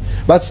too early.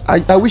 But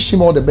I wish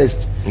him all the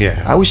best.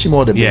 Yeah. I wish him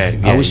all the best.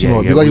 Yeah, I wish him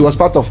all, because he was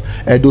part of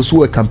those who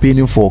were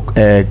campaigning for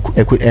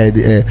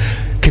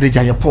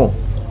Japan.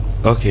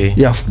 Okay.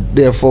 Yeah,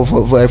 for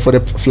the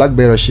flag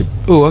bearership.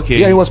 Oh, okay.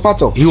 Yeah, he was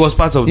part of. He was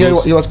part of. Yeah,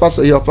 those. he was part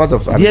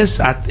of. Yes,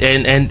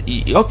 and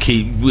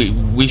okay,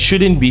 we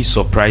shouldn't be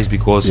surprised,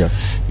 because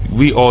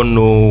we all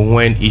know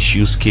when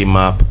issues came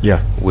up.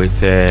 Yeah.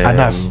 With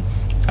Anas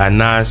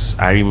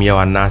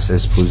Arimia, Anas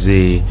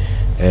Expose.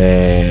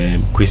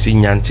 Kwesi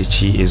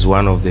Nyantakyi is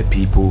one of the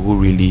people who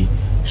really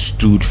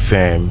stood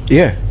firm.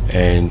 Yeah.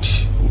 And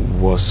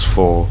was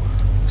for.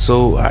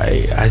 So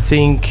I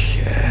think.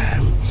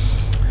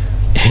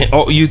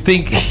 Oh, you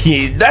think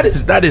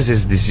that is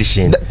his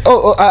decision?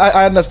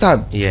 I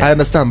understand. Yeah. I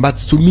understand. But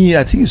to me,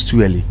 I think it's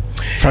too early.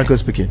 Frankly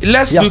speaking.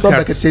 Let's look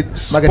at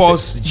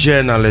sports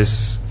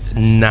journalists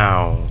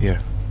now. Yeah.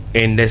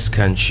 In this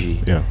country.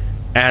 Yeah.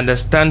 I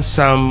understand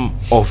some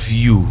of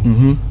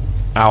you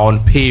are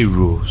on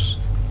payrolls.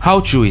 How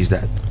true is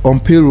that? On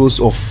payrolls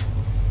of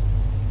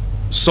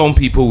some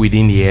people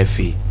within the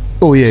FA.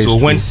 Oh yeah. So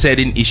when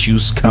certain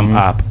issues come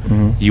up,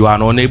 you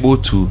are unable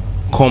to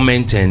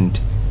comment and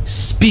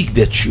speak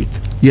the truth.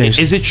 Yeah,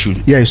 is it true?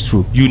 Yeah, it's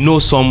true. You know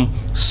some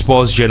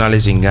sports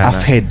journalists in Ghana?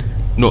 I've heard.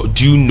 No,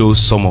 do you know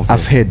some of them?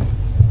 I've heard.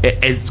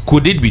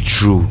 Could it be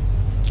true?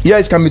 Yeah,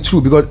 it can be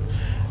true, because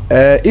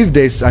if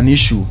there's an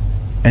issue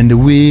and the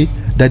way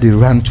that they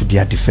run to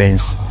their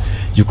defense,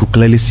 you could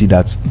clearly see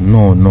that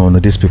no,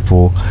 these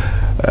people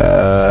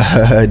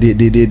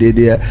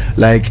they are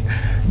like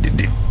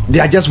they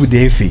are just with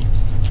the FA.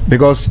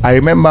 Because I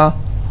remember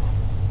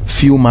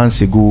few months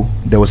ago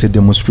there was a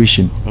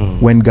demonstration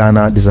when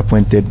Ghana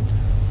disappointed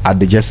at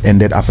the just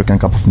ended African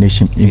Cup of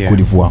Nations in Cote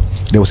d'Ivoire.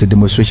 There was a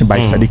demonstration by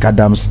Sadiq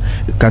Adams,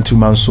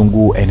 countryman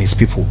Songo, and his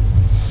people.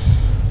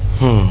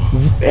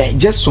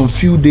 Just some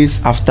few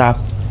days after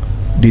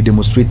they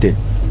demonstrated,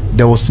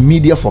 there was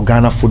media for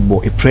Ghana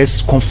football, a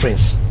press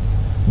conference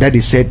that they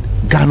said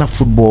Ghana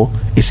football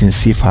is in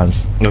safe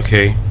hands.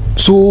 Okay.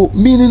 So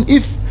meaning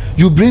if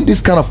you bring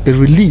this kind of a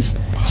release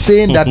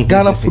saying that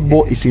Ghana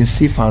football is in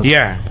safe hands,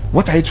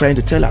 what are you trying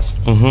to tell us?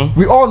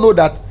 We all know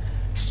that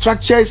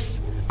structures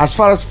as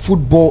far as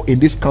football in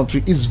this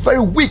country is very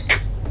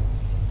weak.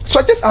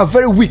 Structures are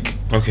very weak.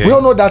 Okay. We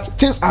all know that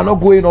things are not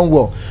going on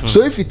well.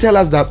 So if you tell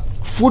us that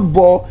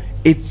football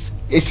is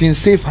in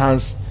safe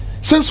hands,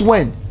 since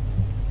when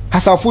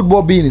has our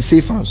football been in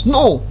safe hands?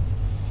 No,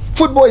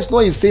 football is not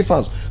in safe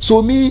hands.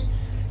 So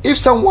if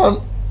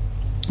someone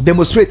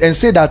demonstrate and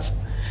say that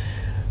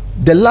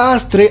the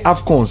last 3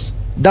 AFCONs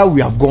that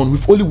we have gone,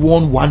 we've only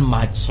won 1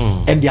 match,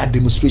 and they are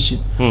demonstrating.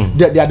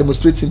 They are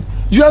demonstrating.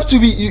 You have to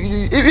be,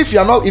 if you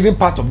are not even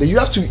part of them, you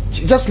have to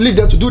just leave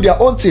them to do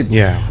their own thing.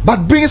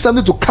 But bringing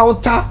something to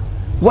counter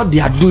what they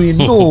are doing,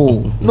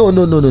 no,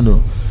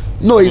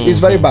 it's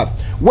very bad.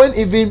 When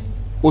even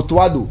Otto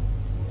Addo,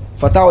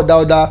 Fatah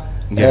Dauda,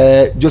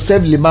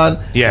 Joseph Liman,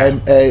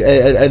 and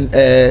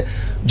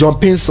John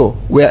Pinsel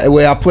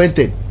were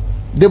appointed,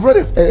 they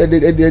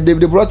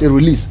brought a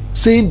release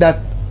saying that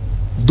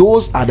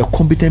those are the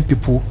competent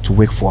people to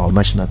work for our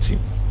national team.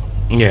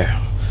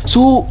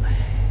 So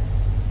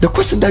the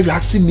question that you're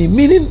asking me,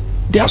 meaning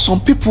there are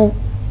some people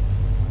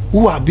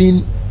who are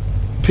being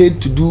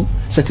paid to do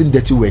certain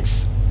dirty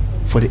works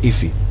for the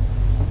FA.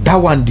 That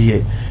one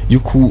there, you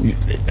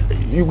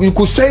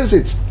could sense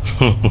it,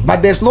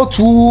 but there's not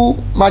too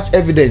much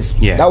evidence.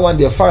 That one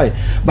they're fine,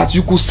 but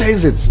you could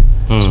sense it.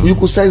 So you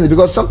could sense it,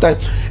 because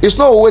sometimes it's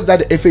not always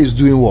that the FA is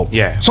doing well.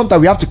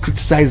 Sometimes we have to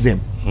criticize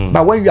them.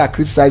 But when you are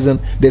criticizing,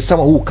 there's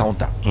someone who will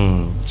counter.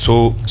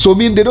 So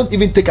mean they don't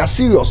even take us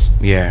serious.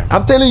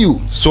 I'm telling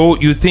you. So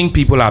you think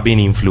people are being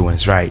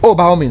influenced, right? Oh,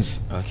 by all means.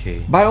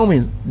 Okay. By all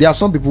means, there are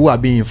some people who are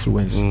being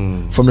influenced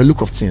from the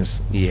look of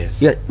things.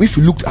 If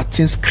you look at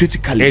things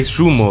critically, there's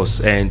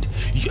rumors, and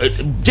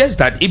just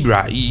that,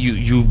 Ibra,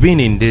 you've been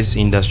in this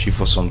industry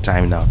for some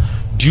time now.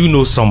 Do you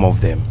know some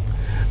of them?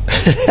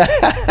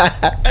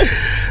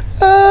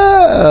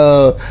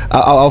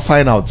 I'll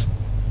find out.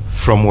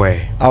 From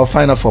where? I'll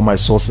find out from my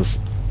sources.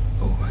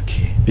 Oh,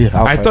 okay.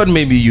 I thought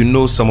maybe you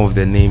know some of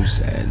the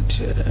names and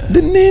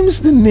the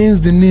names.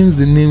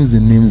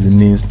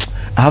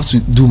 I have to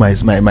do my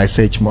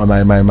search more,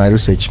 my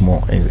research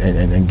more,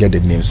 and get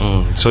the names.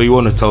 So you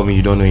want to tell me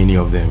you don't know any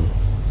of them?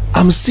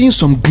 I'm seeing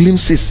some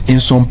glimpses in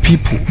some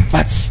people,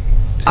 but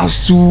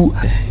as to,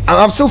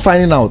 I'm still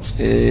finding out.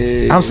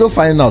 I'm still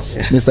finding out,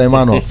 Mr.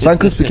 Emmanuel.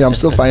 Frankly speaking, I'm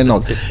still finding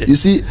out. You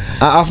see,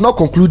 I've not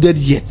concluded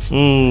yet.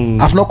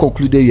 I've not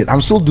concluded yet. I'm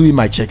still doing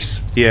my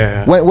checks.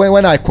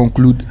 When I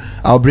conclude,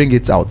 I'll bring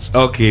it out.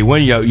 Okay.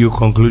 When you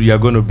conclude, you're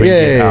going to bring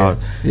it out.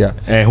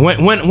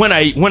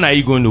 When are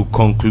you going to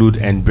conclude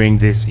and bring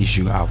this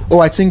issue out? Oh,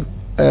 I think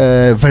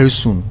very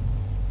soon.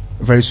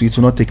 Very soon. It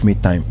will not take me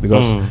time,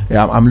 because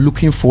I'm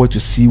looking forward to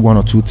see 1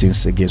 or 2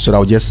 things again, so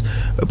I'll just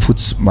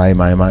put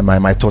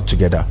my thought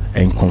together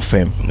and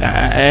confirm.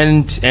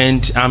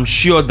 And I'm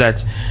sure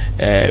that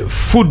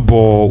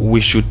football, we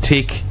should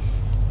take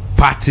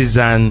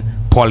partisan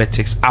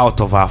politics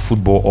out of our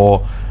football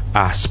or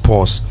our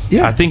sports.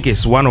 I think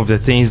it's one of the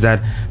things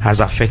that has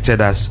affected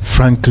us,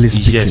 frankly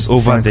speaking.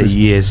 Over the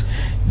years.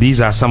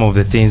 These are some of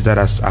the things that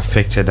has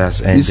affected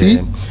us, and you see?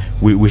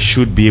 We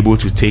should be able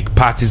to take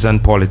partisan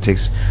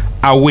politics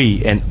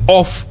away and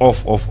off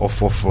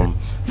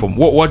from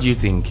what do you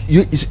think?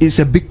 It's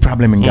a big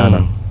problem in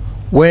Ghana.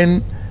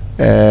 When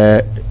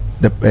the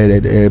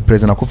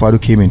President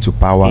Akufo-Addo came into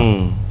power,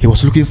 he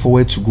was looking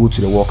forward to go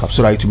to the World Cup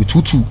so that it would be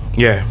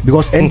 2-2.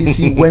 Because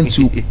NDC went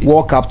to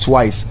World Cup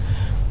twice.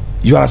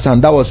 You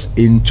understand? That was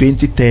in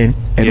 2010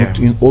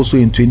 and also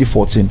in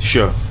 2014.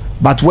 Sure.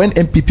 But when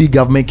MPP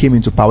government came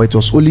into power, it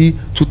was only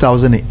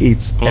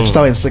 2008 and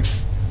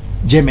 2006.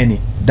 Germany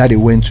that they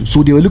went to,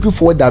 so they were looking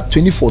forward that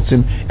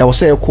 2014 I was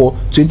saying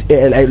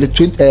they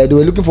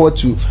were looking forward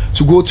to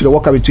go to the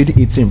World Cup in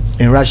 2018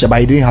 in Russia,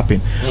 but it didn't happen.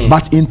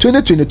 But in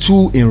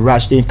 2022 in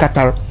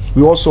Qatar,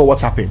 we all saw what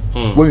happened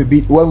when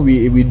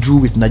we drew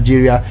with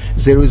Nigeria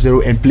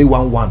 0-0 and play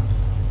 1-1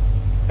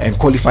 and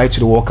qualify to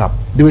the World Cup.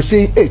 They were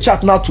saying, hey,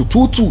 chat now to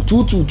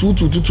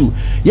 2-2.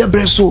 Yeah,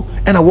 Breso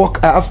and I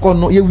walk Afcon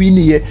no yeah win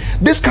here.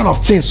 This kind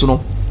of things, you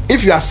know,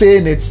 if you are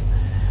saying it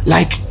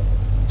like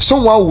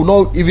someone will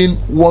not even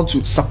want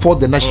to support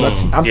the national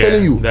team. I'm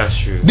telling you, that's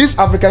true. These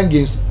African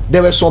games,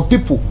 there were some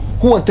people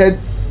who wanted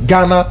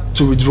Ghana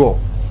to withdraw.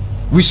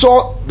 We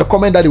saw the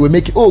comment that they were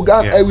making. Oh,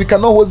 Ghana, we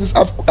cannot host this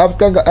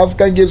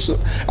African games.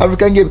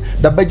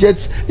 The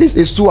budget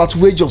is too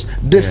outrageous.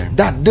 This,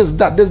 that.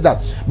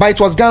 But it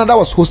was Ghana that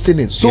was hosting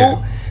it.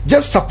 So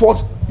just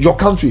support your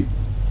country.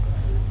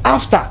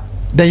 After,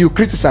 then you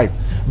criticize.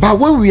 But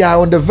when we are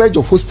on the verge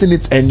of hosting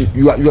it and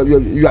you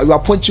are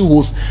punching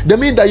holes, that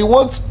means that you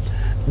want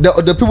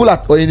the people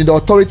in the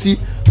authority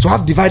to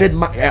have divided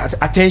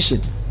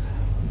attention,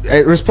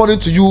 responding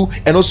to you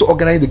and also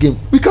organizing the game.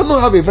 We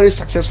cannot have a very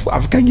successful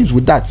African Games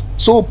with that.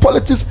 So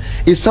politics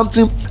is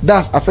something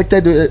that's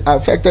affected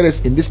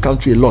us in this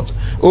country a lot.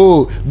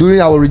 Oh, during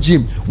our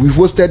regime, we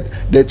hosted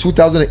the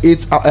 2008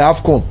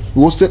 AFCON.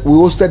 We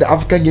hosted the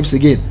African Games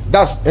again.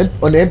 That's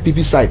on the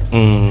MPP side.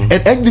 And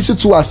NDC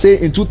too are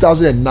saying in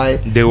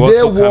 2009 they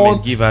also come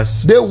and give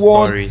us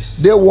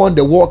stories. They won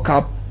the World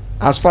Cup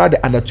as far as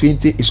the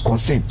under-20 is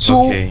concerned.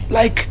 So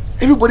like,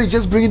 everybody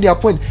just bringing their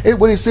point.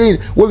 Everybody saying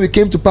when we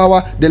came to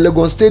power, the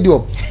Legon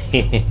Stadium,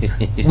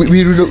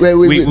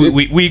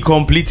 we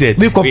completed.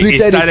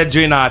 It started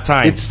during our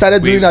time. It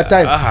started during our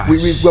time.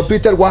 We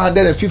completed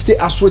 150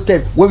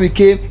 AstroTurf. When we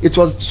came, it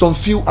was some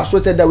few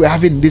AstroTurf that we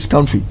have in this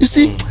country. You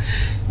see,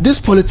 this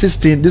politics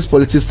thing,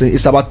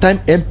 it's about time.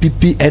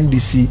 MPP,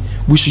 NDC,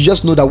 we should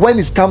just know that when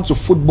it comes to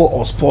football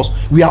or sports,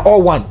 we are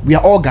all one. We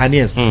are all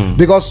Ghanaians.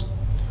 Because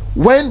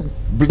when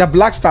the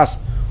Black Stars,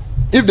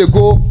 if they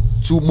go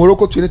to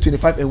Morocco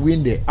 2025 and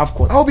win the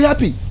AFCON, I'll be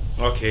happy.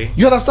 Okay.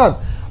 You understand?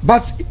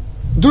 But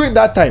during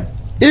that time,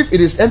 if it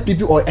is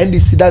MPP or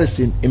NDC that is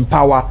in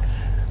power,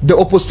 the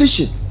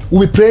opposition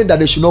will be praying that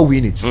they should not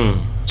win it.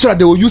 So that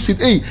they will use it.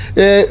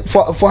 Hey,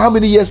 for how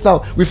many years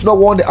now we've not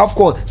won the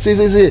AFCON?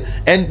 Say.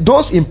 And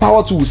those in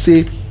power too will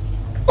say,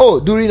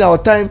 oh, during our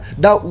time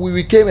that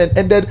we came and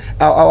ended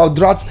our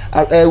drought,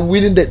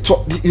 winning the.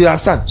 You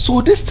understand? So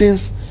these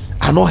things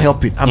are not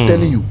helping. I'm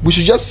telling you, we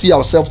should just see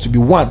ourselves to be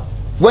one.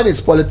 When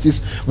it's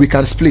politics, we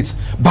can split.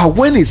 But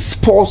when it's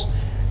sports,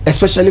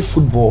 especially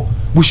football,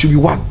 we should be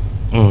one.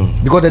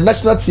 Because the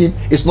national team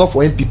is not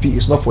for MPP,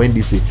 it's not for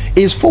NDC.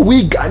 It's for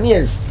we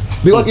Ghanaians.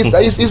 Because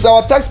it's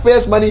our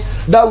taxpayers' money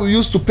that we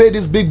used to pay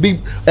this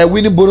big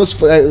winning bonus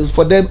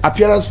for them,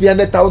 appearance fee,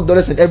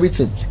 $100,000 and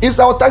everything. It's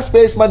our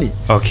taxpayers' money.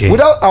 Okay.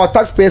 Without our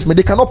taxpayers' money,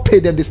 they cannot pay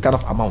them this kind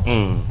of amount.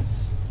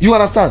 You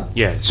understand?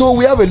 Yes. So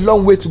we have a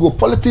long way to go.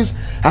 Politics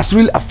has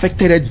really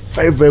affected it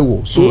very, very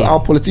well. So our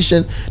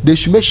politicians, they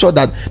should make sure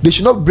that they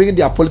should not bring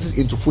their politics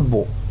into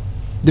football.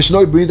 They should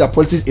not bring their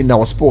politics in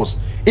our sports.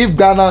 If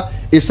Ghana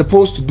is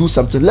supposed to do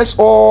something, let's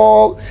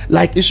all,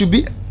 like, it should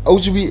be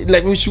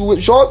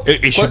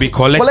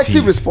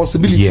collective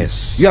responsibility.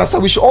 Yes. You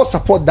understand? We should all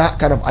support that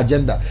kind of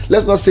agenda.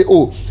 Let's not say,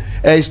 oh,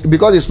 it's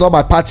because it's not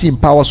my party in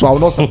power, so I will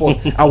not support.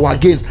 I will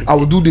against. I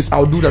will do this. I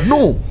will do that.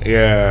 No.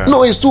 Yeah.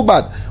 No, it's too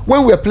bad.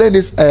 When we were playing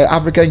this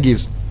African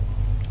Games,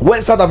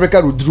 when South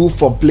Africa withdrew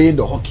from playing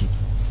the hockey,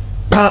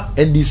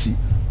 NDC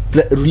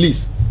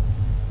release,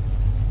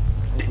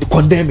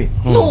 condemn it.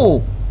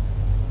 No,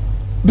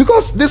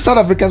 because these South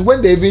Africans,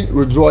 when they even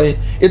withdrawing,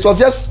 it was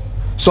just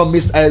some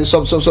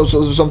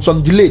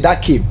delay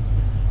that came.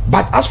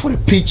 But as for the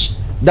pitch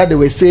that they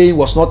were saying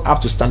was not up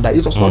to standard,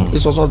 it was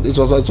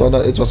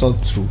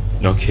not true.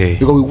 Okay.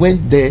 Because we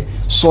went there,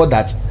 saw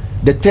that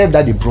the turf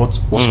that they brought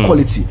was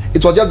quality.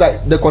 It was just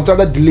that the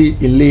contractor delay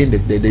in laying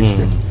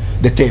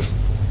the turf.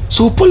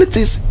 So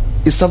politics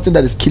is something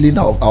that is killing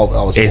our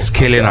sports. It's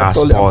killing our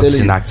sports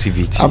and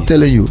activities. I'm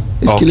telling you,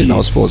 it's killing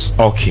our sports.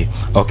 Okay.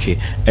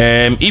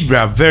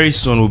 Ibra, very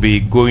soon we'll be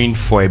going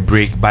for a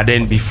break, but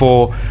then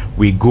before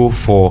we go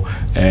for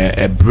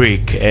a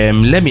break,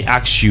 let me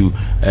ask you,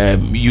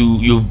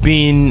 you've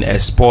been a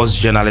sports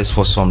journalist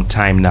for some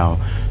time now.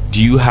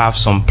 Do you have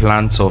some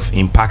plans of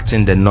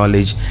impacting the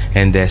knowledge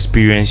and the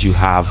experience you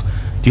have?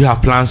 Do you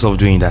have plans of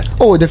doing that?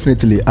 Oh,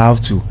 definitely, I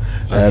have to.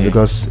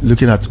 Because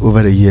looking at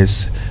over the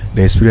years,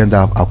 the experience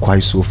that I've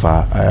acquired so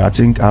far, I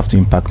think I have to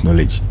impact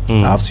knowledge.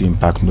 I have to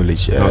impact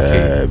knowledge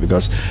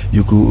because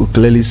you could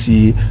clearly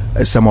see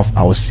some of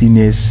our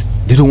seniors,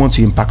 they don't want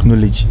to impact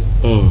knowledge.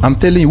 I'm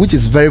telling you, which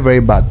is very, very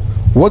bad.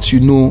 What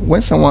you know,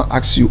 when someone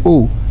asks you,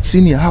 oh,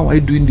 senior, how are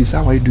you doing this?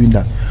 How are you doing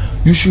that?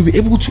 You should be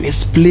able to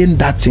explain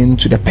that thing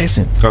to the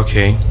person.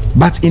 Okay.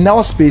 But in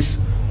our space,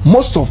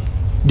 most of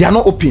they are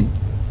not open.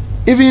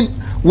 Even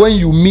when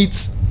you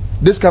meet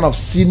this kind of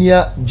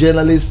senior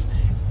journalists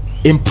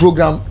in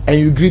program and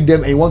you greet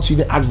them and you want to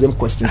even ask them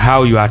questions,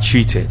 how you are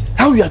treated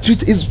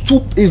is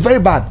very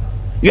bad.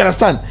 You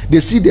understand? They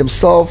see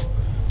themselves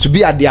to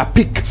be at their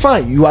peak.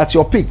 Fine, you are at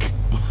your peak,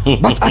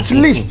 but at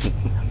least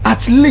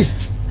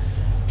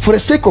for the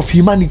sake of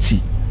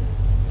humanity,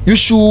 you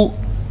should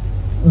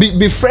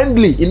be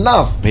friendly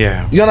enough.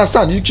 Yeah, you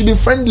understand? You should be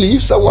friendly.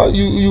 If someone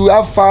you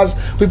have fans,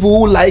 people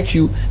who like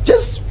you,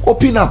 just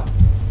open up.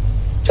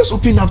 Just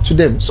open up to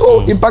them. So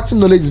impacting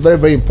knowledge is very,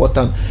 very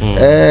important.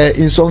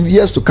 In some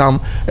years to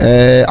come,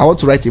 I want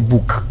to write a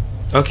book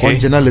on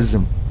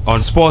journalism,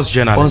 on sports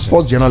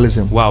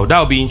journalism. Wow, that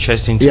would be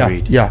interesting to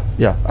read.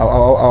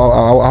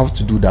 I'll have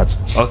to do that.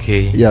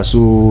 Okay. Yeah.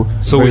 So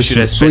we should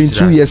expect. So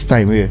in 2 years'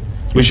 time,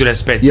 we should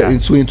expect. Yeah.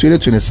 So in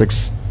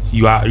 2026.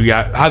 You are.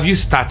 Have you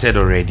started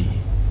already?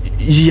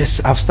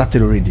 Yes, I've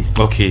started already.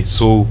 Okay.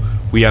 So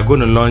we are going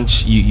to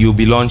launch. You'll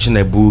be launching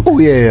a book.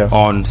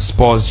 On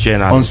sports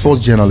journalism. On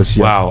sports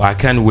journalism. Yeah. Wow, I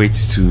can't wait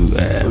to.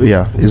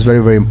 It's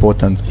very, very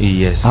important.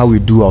 Yes. How we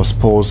do our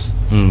sports,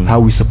 how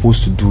we're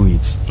supposed to do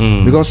it.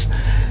 Because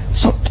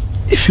so,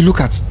 if you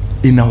look at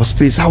in our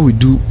space how we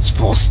do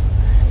sports,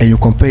 and you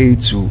compare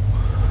it to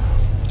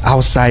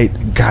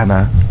outside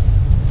Ghana,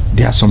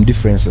 there are some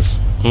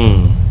differences.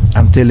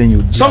 I'm telling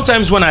you.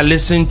 Sometimes when I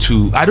listen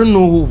to, I don't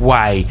know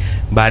why,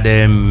 but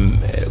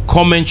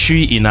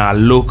commentary in our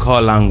local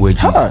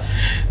languages,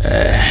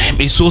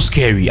 it's so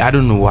scary. I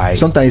don't know why.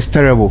 Sometimes it's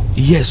terrible.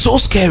 Yes, so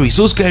scary,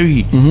 so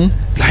scary.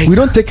 Like, we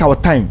don't take our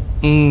time.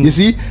 You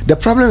see, the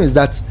problem is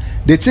that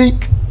they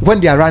think when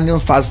they are running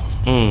fast,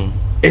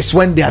 it's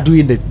when they are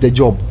doing the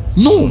job.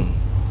 No,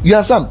 you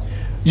understand?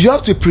 You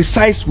have to be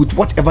precise with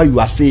whatever you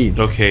are saying.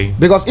 Okay.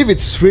 Because if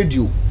it's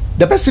radio,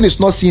 the person is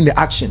not seeing the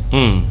action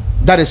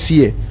that is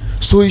here,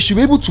 so you should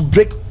be able to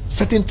break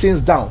certain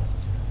things down.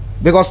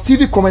 Because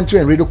TV commentary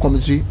and radio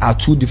commentary are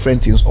two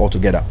different things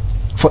altogether.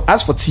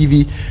 As for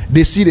TV,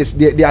 they see this,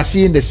 they are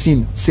seeing the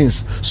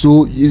scenes,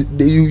 so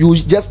you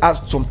just add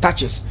some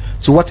touches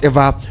to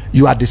whatever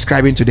you are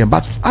describing to them.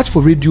 But as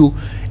for radio,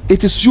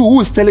 it is you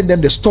who is telling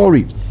them the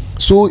story,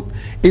 so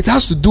it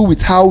has to do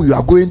with how you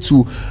are going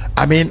to,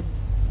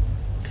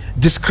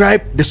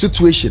 describe the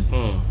situation.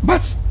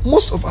 But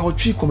most of our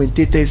three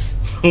commentators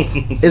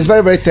is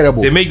very, very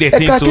terrible. They make the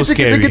thing so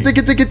scary. They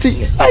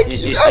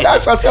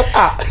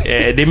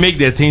make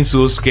the thing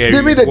so scary.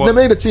 They make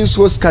the thing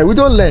so scary. We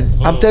don't learn.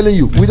 I'm telling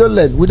you, we don't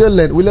learn. We don't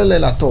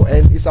learn at all.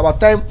 And it's about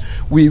time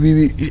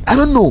we I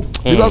don't know,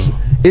 because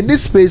in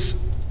this space,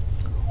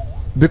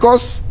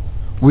 because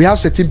we have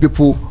certain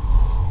people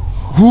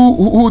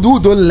who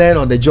don't learn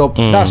on the job.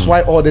 That's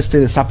why all this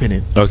thing is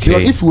happening. Okay.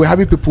 Because if we were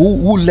having people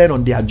who learn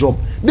on their job,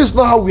 this is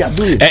not how we are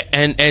doing it.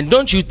 And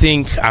don't you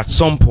think at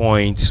some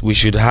point we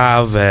should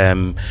have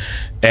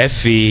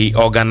FA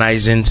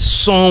organizing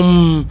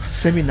some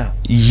seminar,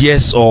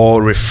 yes,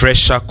 or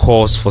refresher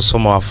course for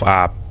some of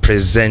our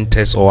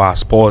presenters or our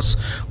sports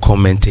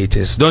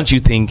commentators? Don't you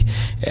think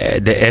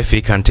the FA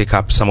can take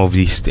up some of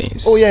these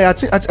things? Oh yeah, I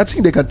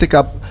think they can take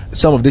up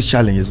some of these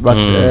challenges, but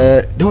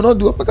they will not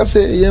do it. Like I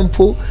say,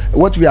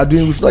 what we are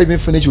doing, we've not even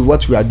finished with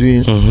what we are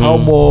doing. How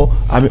more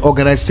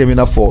organized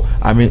seminar for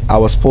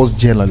our sports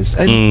journalists?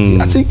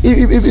 And I think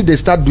if they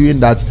start doing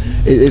that,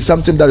 it's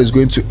something that is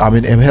going to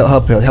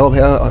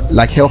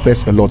help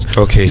us a lot.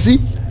 Okay. You see,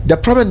 the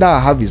problem that I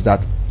have is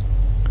that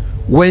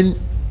when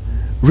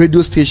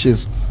radio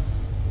stations,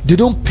 they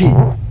don't pay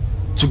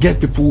to get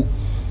people,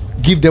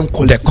 give them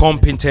quality. The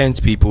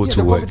competent people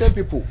to work. Competent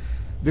people.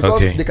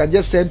 Because they can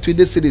just send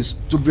 20 cities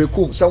to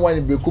Brekum, someone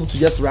in Brekum to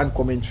just run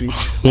commentary.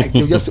 Like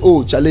they'll just say,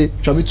 oh, Charlie,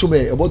 Chami to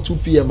me about 2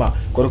 p.m.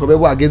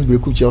 against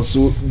Brekum Chelsea,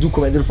 so do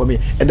commentary for me.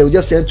 And they'll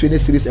just send 20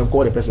 cities and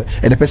call the person.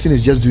 And the person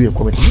is just doing a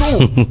commentary. No.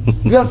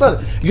 You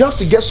understand? You have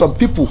to get some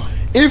people.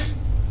 If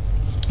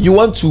you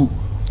want to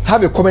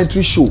have a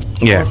commentary show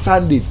on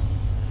Sundays,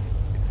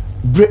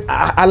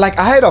 like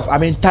ahead of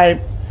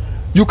time,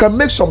 you can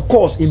make some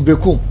calls in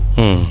Brekum.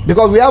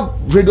 Because we have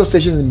radio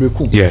stations in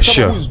Brekum. Yeah,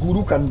 someone who is good,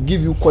 who can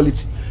give you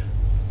quality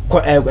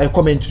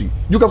commentary.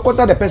 You can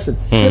contact the person,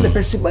 send the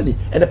person money,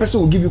 and the person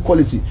will give you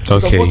quality. You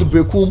can go to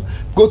Brekum,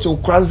 go to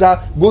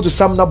Kranza, go to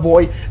Samna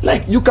Boy.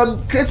 Like, you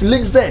can create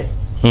links there.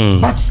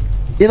 But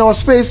in our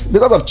space,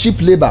 because of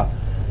cheap labor,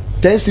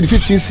 10 city,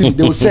 15 city,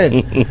 they will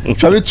send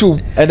travel to,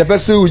 and the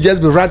person will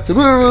just be ranting.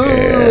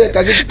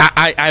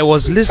 I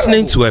was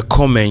listening to a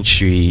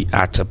commentary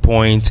at a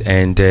point,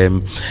 and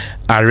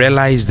I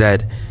realized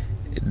that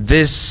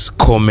this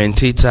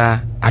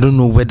commentator, I don't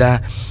know whether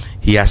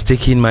he has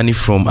taken money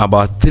from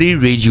about 3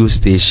 radio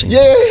stations.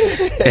 Yeah.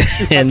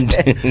 And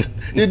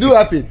it do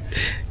happen.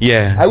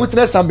 Yeah. I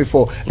witnessed some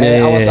before.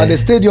 I was at the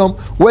stadium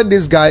when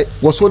this guy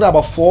was holding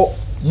about 4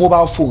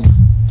 mobile phones.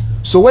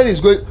 So when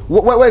he's going,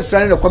 when he's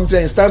running the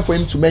commentary, it's time for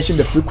him to mention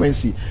the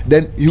frequency.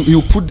 Then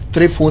you put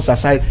 3 phones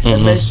aside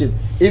and mention.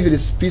 If it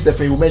is Peace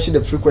FM, you mention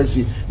the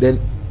frequency. Then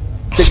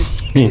take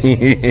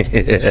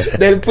it,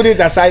 then put it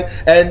aside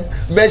and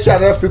mention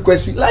another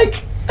frequency.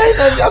 Like,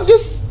 I'm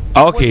just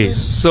okay.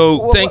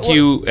 So thank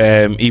you,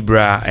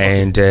 Ibra,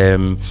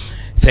 and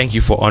thank you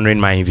for honoring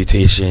my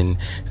invitation.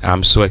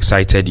 I'm so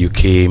excited you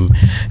came.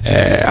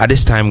 At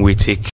this time, we take